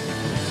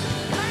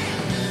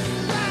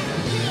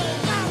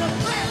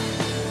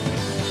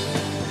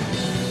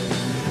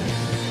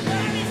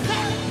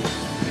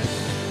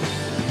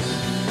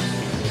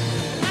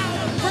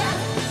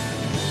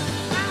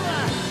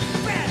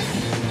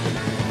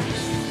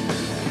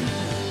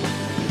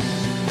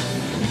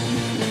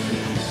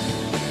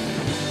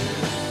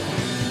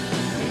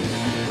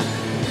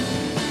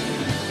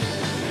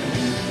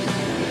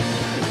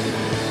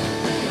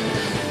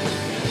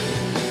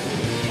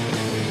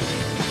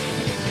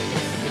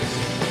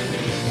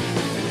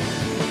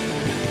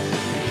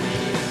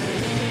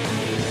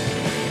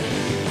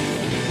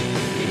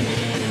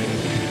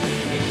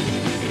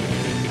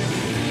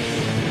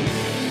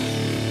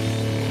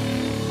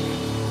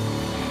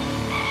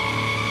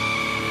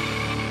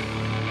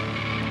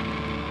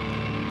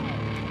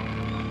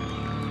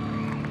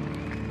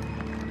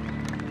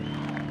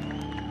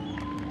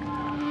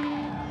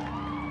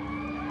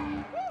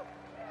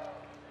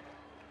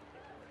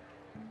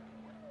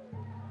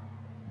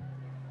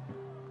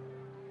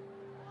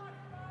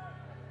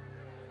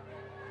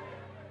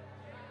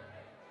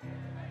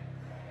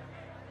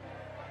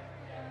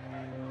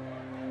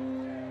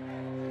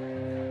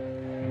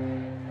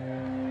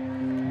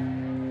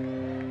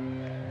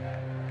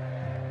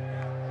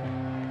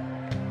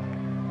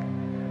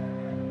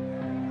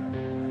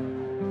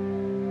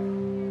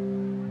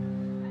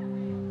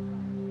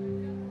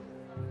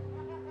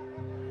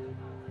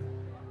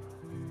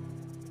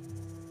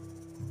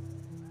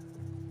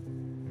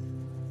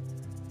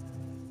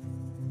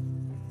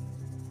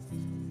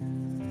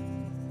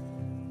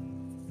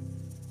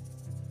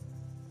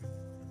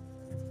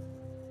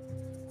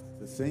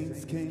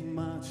 saints came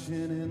marching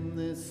in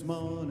this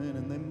morning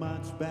and they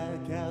marched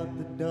back out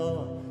the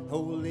door,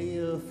 wholly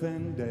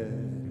offended,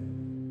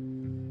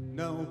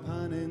 no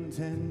pun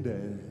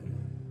intended.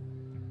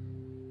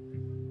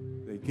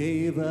 They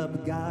gave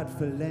up God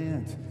for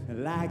Lent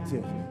and liked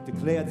it,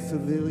 declared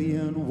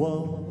civilian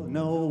war,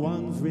 no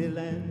one's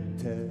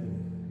relented,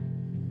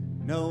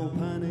 no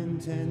pun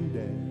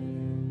intended.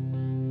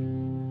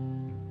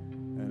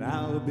 And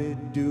I'll be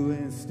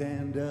doing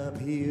stand-up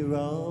here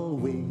all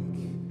week.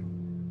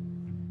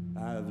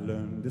 I've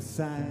learned to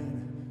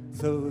sign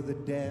so the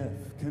deaf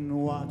can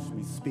watch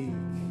me speak.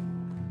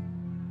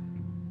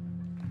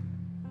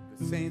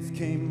 The saints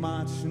came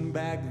marching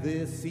back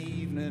this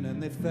evening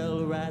and they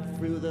fell right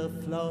through the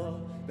floor.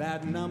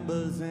 That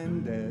number's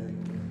ended,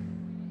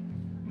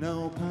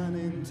 no pun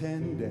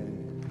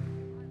intended.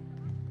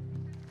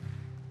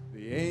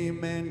 The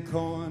Amen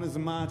corner's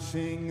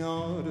marching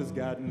orders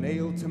got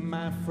nailed to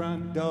my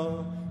front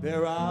door.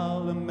 They're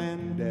all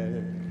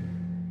amended,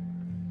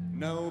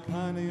 no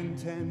pun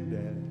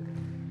intended.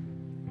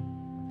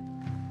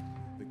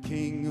 The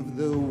king of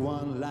the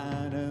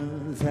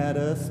one-liners had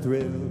us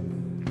thrilled.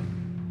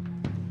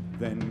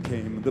 Then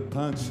came the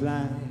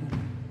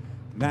punchline,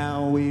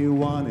 now we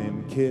want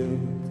him killed.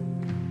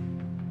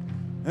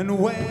 And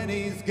when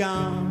he's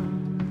gone,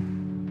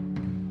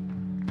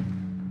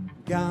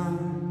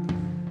 gone,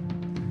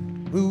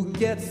 who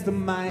gets the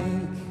mic?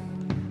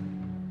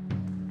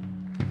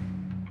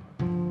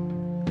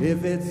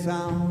 If it's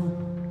on,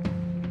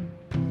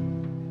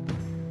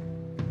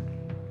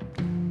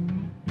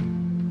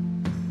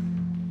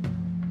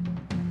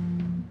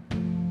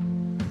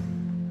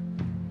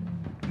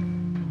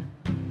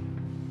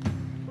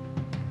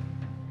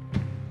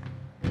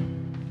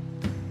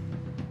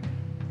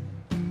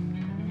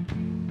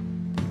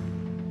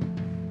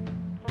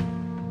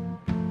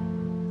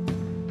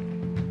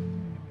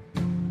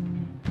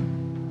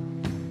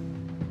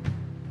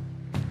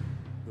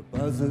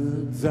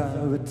 buzzards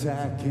are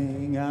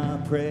attacking our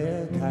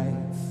prayer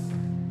kites.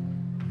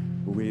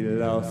 We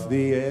lost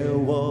the air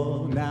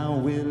war, now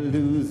we're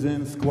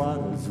losing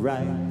squatters'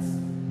 rights.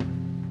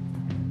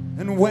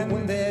 And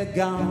when they're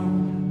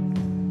gone,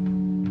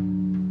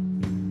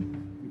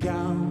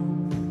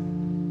 gone,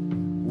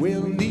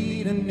 we'll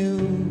need a new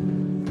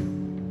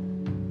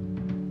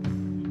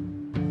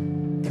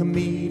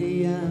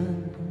comedian.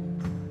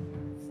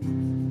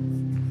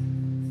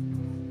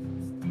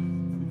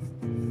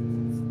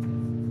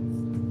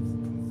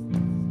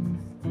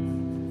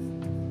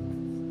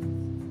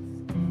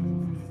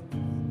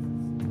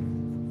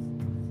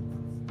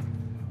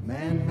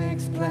 Man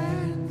makes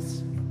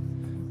plans,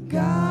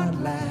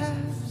 God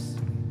laughs.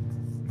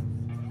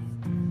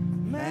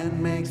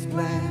 Man makes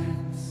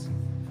plans,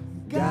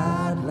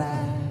 God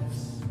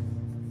laughs.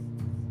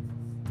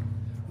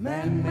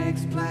 Man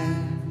makes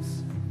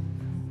plans,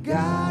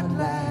 God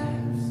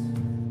laughs.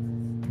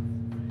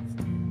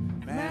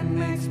 Man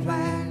makes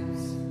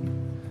plans,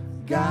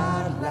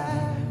 God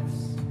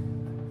laughs.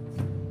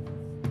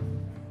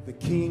 The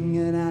king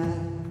and I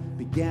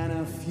began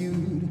a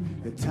feud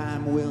that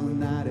time will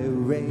not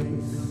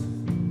erase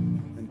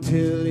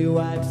until he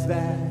wipes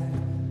that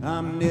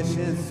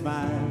omniscient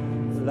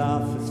smile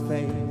off his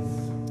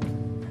face.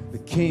 The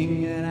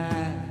king and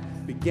I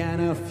began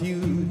a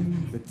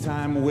feud that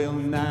time will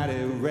not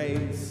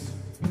erase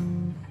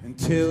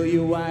until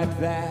you wipe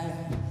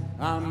that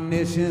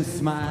omniscient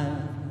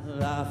smile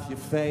off your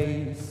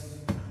face.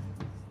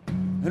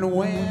 And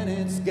when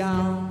it's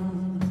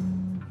gone,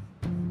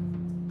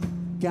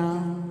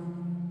 gone,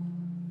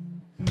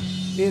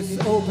 it's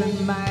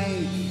open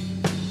mic.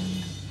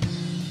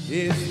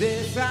 Is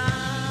this on?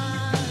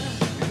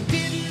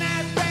 Didn't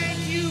I thank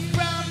you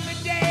from the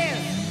dead?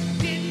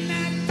 Didn't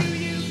I do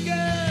you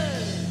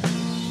good?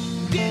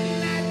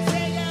 Didn't I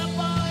take up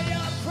all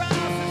your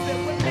crosses that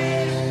were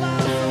made of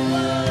balsa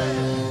wood?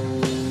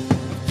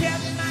 I've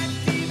kept my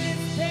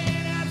demons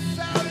paying out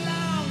so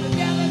long, the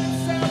devil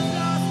himself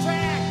lost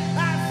track.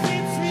 I've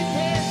since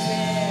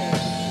repented,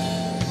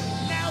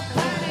 now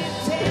pun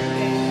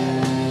intended.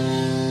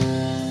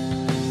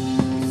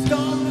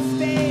 Storm the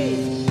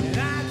stage and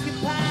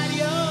occupied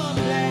your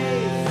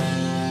place.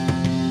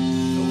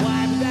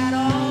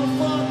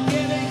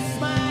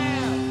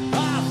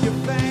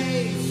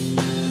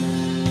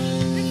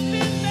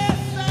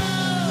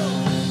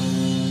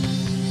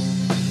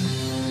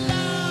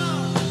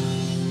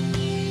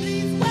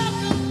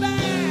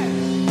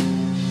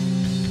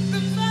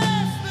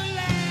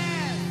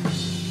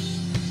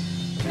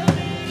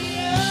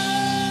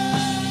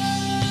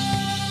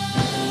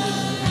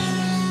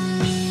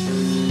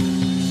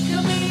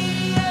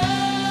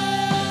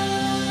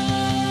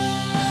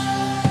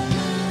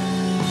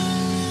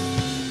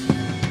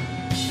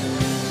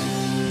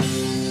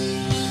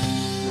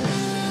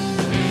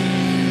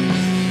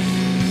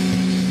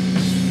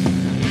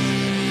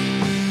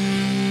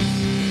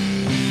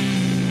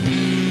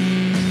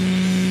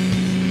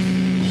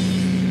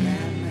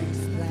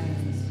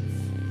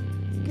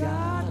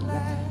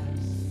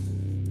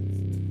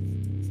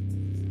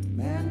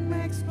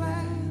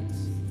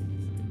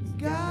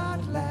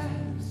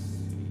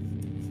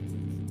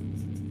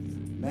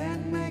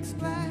 Man makes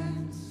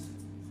plans,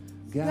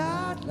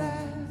 God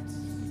laughs.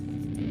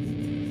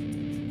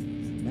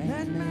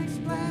 Man makes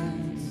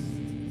plans,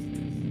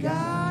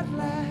 God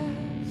laughs.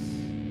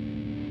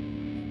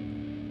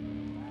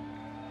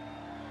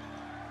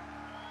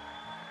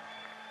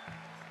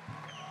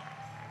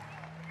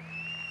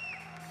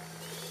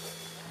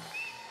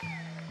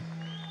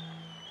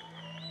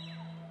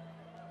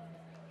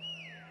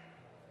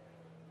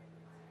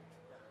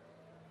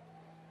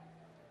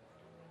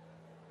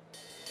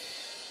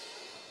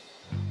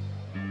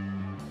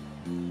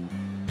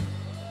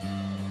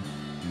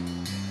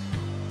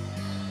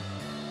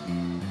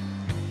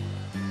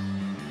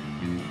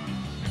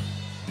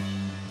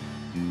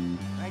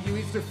 Thank you,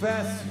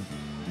 Easterfest.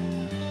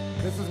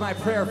 This is my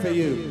prayer for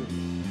you.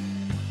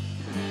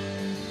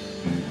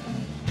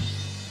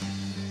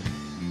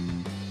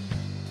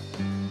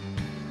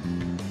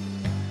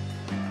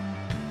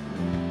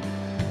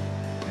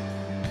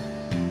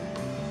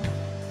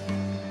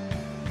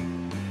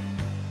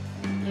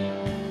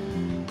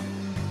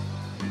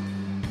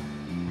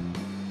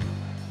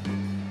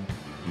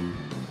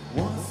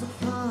 Once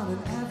upon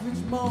an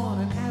average morn,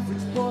 an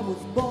average boy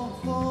was born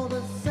for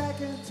the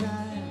second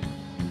time.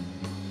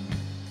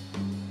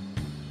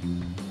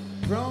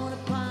 Thrown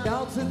upon the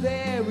altar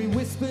there, he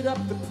whispered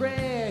up the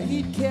prayer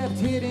he'd kept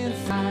hid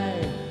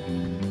inside.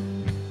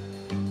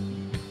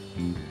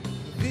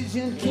 The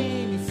vision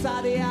came, he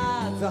saw the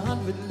odds,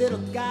 100 little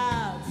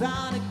gods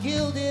on a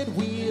gilded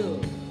wheel.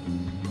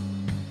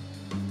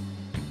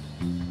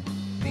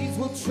 These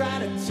will try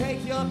to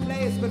take your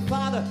place, but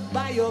Father,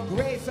 by your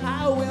grace,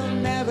 I will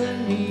never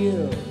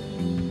kneel.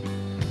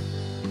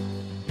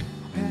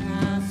 And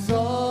I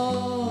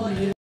saw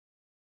you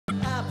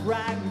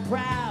upright and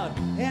proud,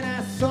 and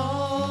I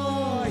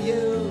saw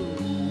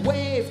you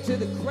wave to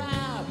the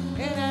crowd,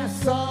 and I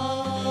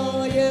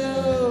saw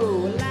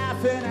you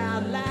laughing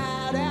out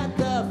loud at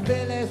the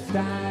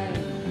Philistine.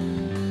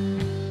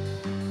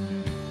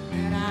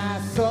 And I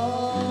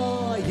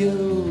saw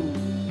you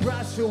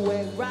brush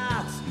away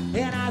rocks,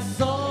 and I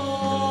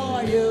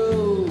saw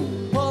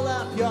you pull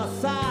up your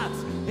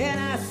socks, and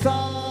I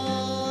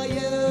saw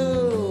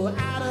you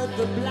out of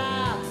the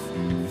blocks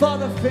for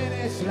the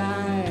finish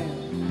line.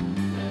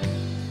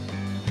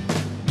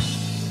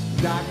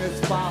 Darkness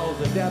falls,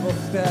 the devil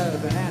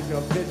stirs, and as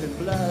your vision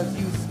blurs,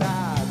 you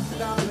start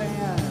stumbling.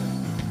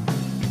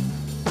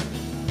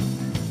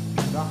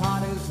 The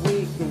heart is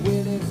weak, the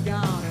will is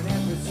gone, and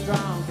every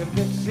strong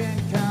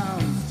conviction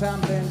comes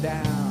tumbling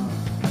down.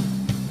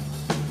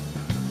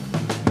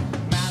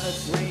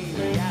 Malice rain,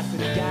 the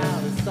acid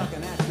gout is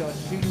sucking at your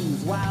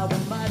shoes while the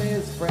mud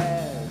is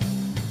fresh.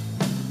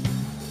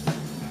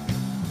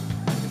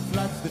 It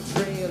floods the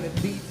trail, it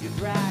beats you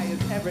dry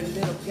as every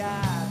little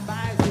guy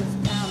buys his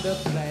pound of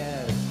flesh.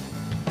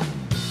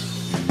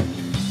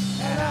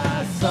 And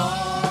I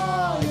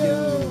saw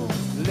you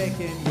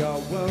licking your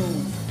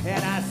wounds,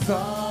 and I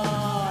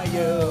saw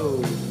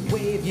you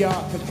wave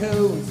your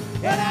cocoons,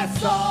 and I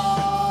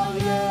saw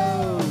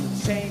you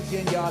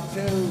changing your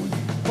tunes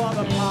for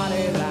the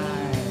party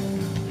line.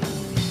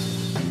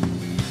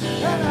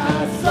 And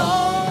I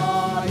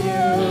saw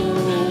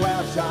you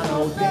Welsh on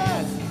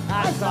Odessa.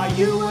 I saw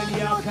you and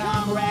your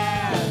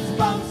comrades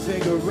bump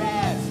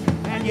cigarettes,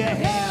 and your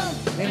hair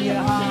and your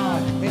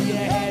heart and your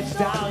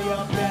hedged all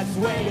your bets,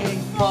 waiting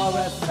for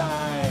a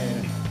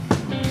sign.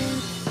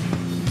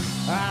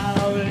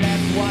 Oh,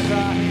 let's wash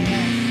our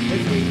hands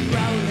as we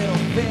grow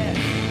little fish.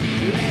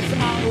 Let's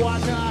all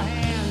wash our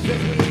hands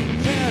as we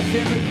curse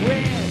in the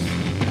grits.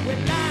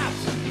 We're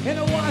locked in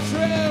the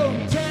washroom,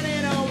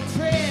 turning old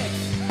tricks.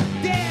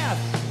 Death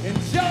and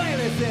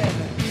joyless and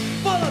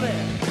full of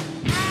it.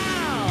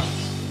 Ow!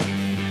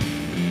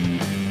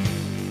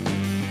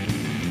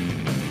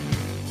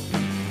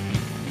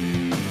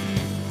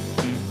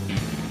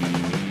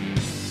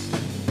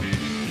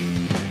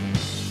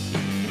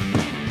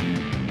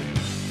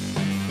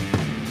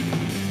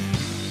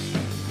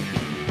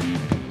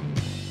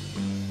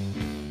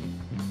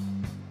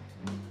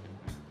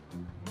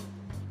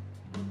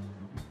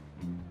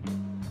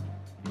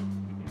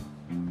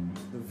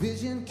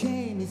 Vision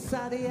came, he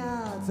saw the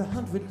odds,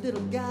 100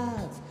 little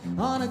gods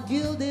on a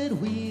gilded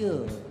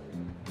wheel.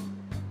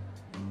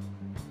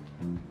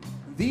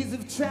 These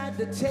have tried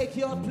to take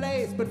your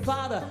place, but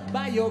Father,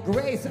 by your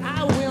grace,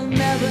 I will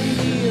never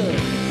kneel.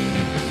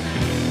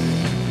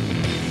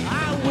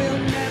 I will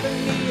never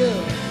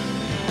kneel.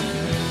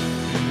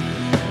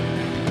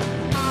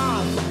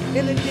 Arms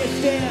in the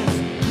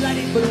distance,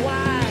 bloody but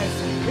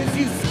wise, as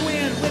you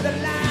squint with the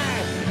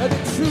light of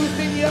the truth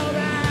in your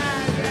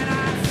eyes. And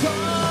I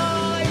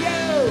saw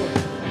you,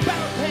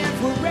 both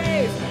hands were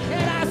raised,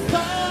 and I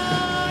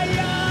saw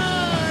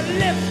your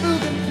lips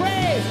move in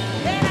praise,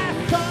 and I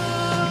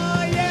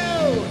saw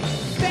you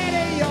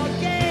steady your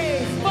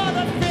gaze for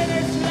the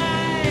finish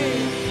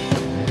line.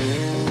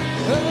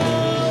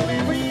 Oh,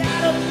 every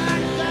atom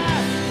like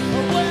that,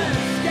 a word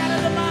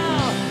scattered them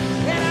all,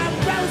 and I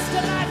rose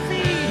to my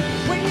feet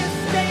when you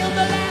scaled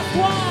the last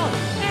wall,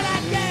 and I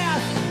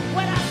gasped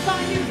when I saw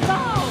you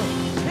fall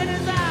in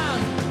his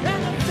arms, and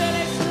the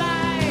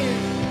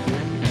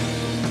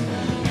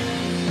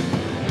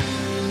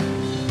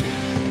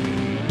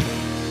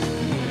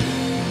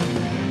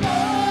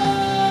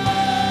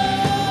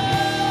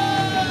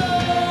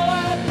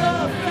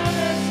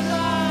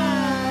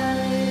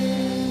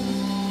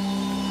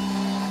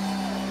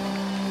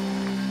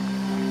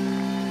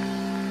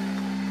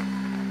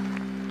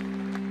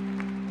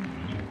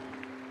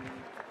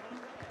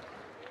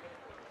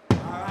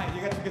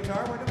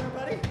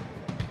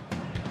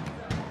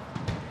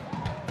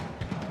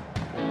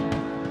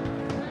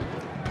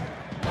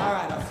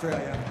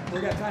Australia.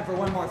 We got time for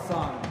one more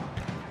song.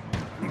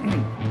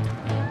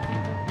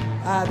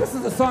 This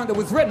is a song that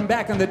was written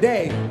back in the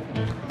day.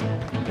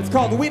 It's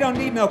called We Don't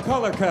Need No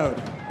Color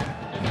Code.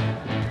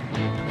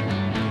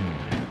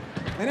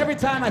 And every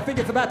time I think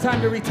it's about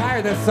time to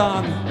retire this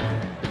song,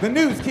 the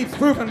news keeps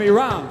proving me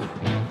wrong.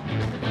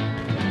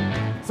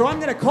 So I'm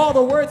gonna call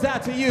the words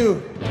out to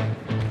you,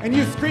 and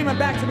you scream them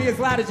back to me as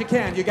loud as you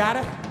can. You got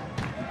it?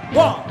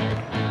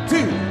 1,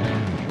 2,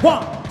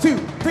 1, 2,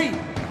 3.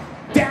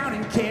 Down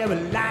in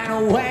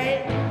Carolina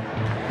way,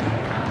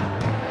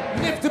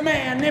 lived a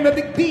man named a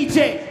Big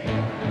BJ.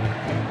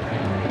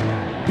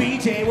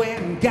 BJ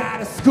went and got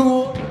a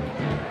school,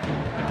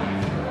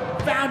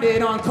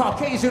 founded on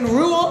Caucasian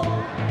rule.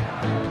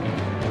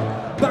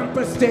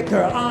 Bumper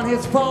sticker on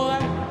his Ford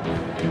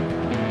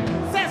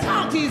says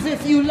honkies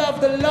if you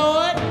love the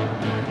Lord.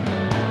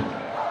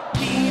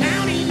 We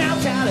don't need no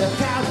color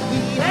cow.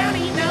 We don't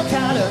need no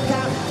color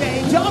cow.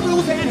 Change your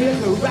rules and hit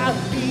the route.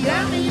 We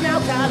don't need no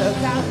color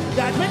cow.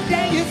 Judgment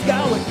Day is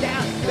going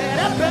down.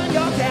 Better burn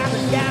your cap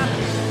and gown.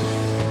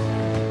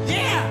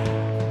 Yeah!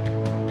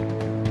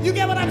 You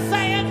get what I'm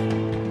saying?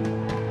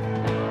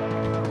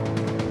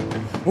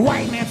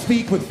 White men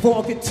speak with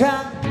forked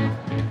tongue.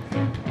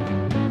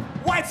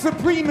 White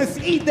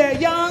supremacists eat their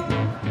young.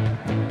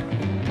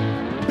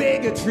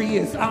 Bigotry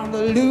is on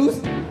the loose.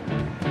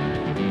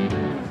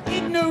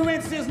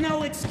 Ignorance is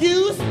no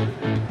excuse.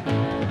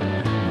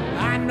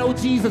 I know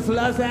Jesus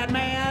loves that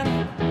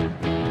man,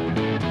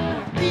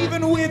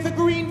 even with a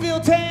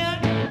Greenville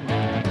tan.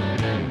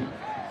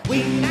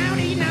 We don't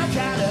need no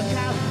color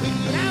cow. We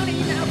don't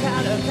need no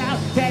color cow.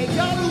 Take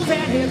your rules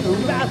and hit the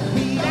route.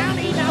 We don't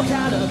need no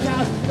color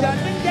cow.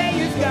 Judgment Day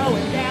is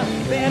going down.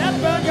 Better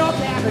burn your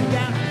cabin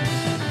down.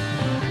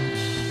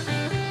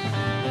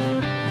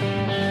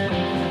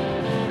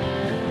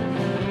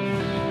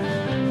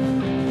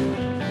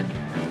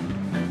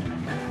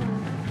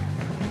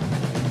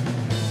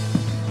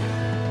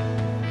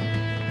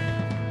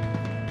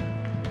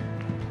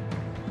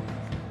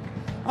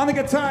 On the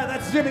guitar,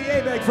 that's Jimmy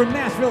Abegg from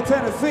Nashville,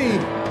 Tennessee.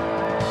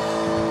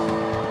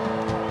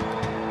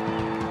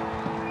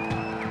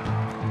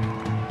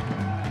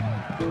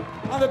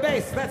 On the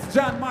bass, that's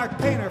John Mark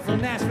Painter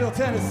from Nashville,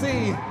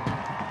 Tennessee.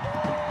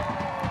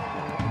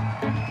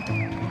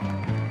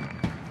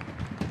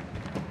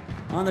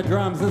 On the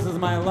drums, this is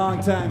my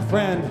longtime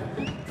friend,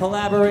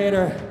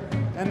 collaborator,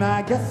 and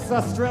I guess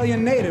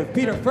Australian native,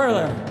 Peter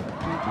Furler.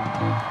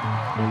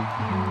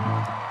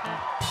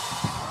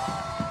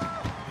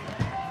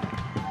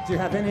 Do you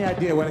have any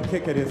idea what a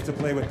kick it is to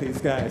play with these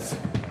guys?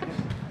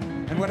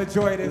 And what a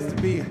joy it is to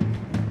be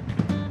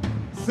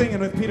singing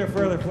with Peter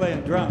Furler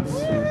playing drums.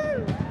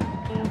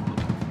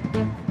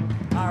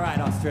 All right,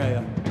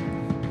 Australia.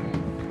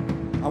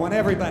 I want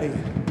everybody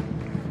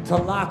to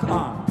lock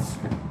arms.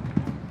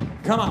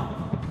 Come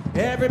on.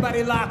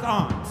 Everybody lock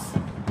arms.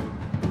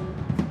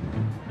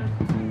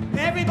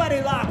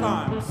 Everybody lock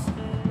arms.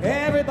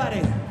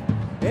 Everybody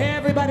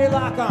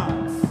lock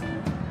arms.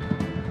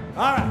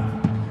 All right.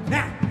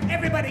 Now,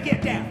 everybody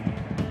get down.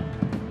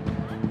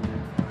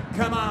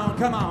 Come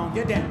on,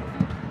 get down.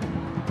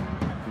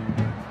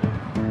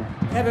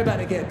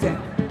 Everybody get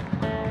down.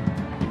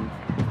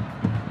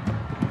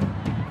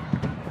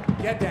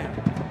 Get down.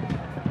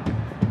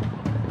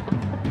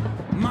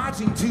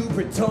 Marching to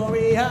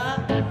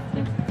Pretoria.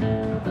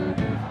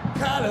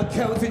 Color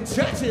codes in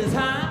churches,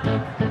 huh?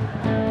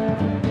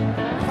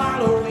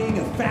 Following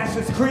a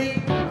fascist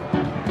creed.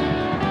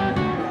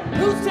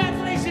 Whose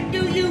translation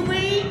do you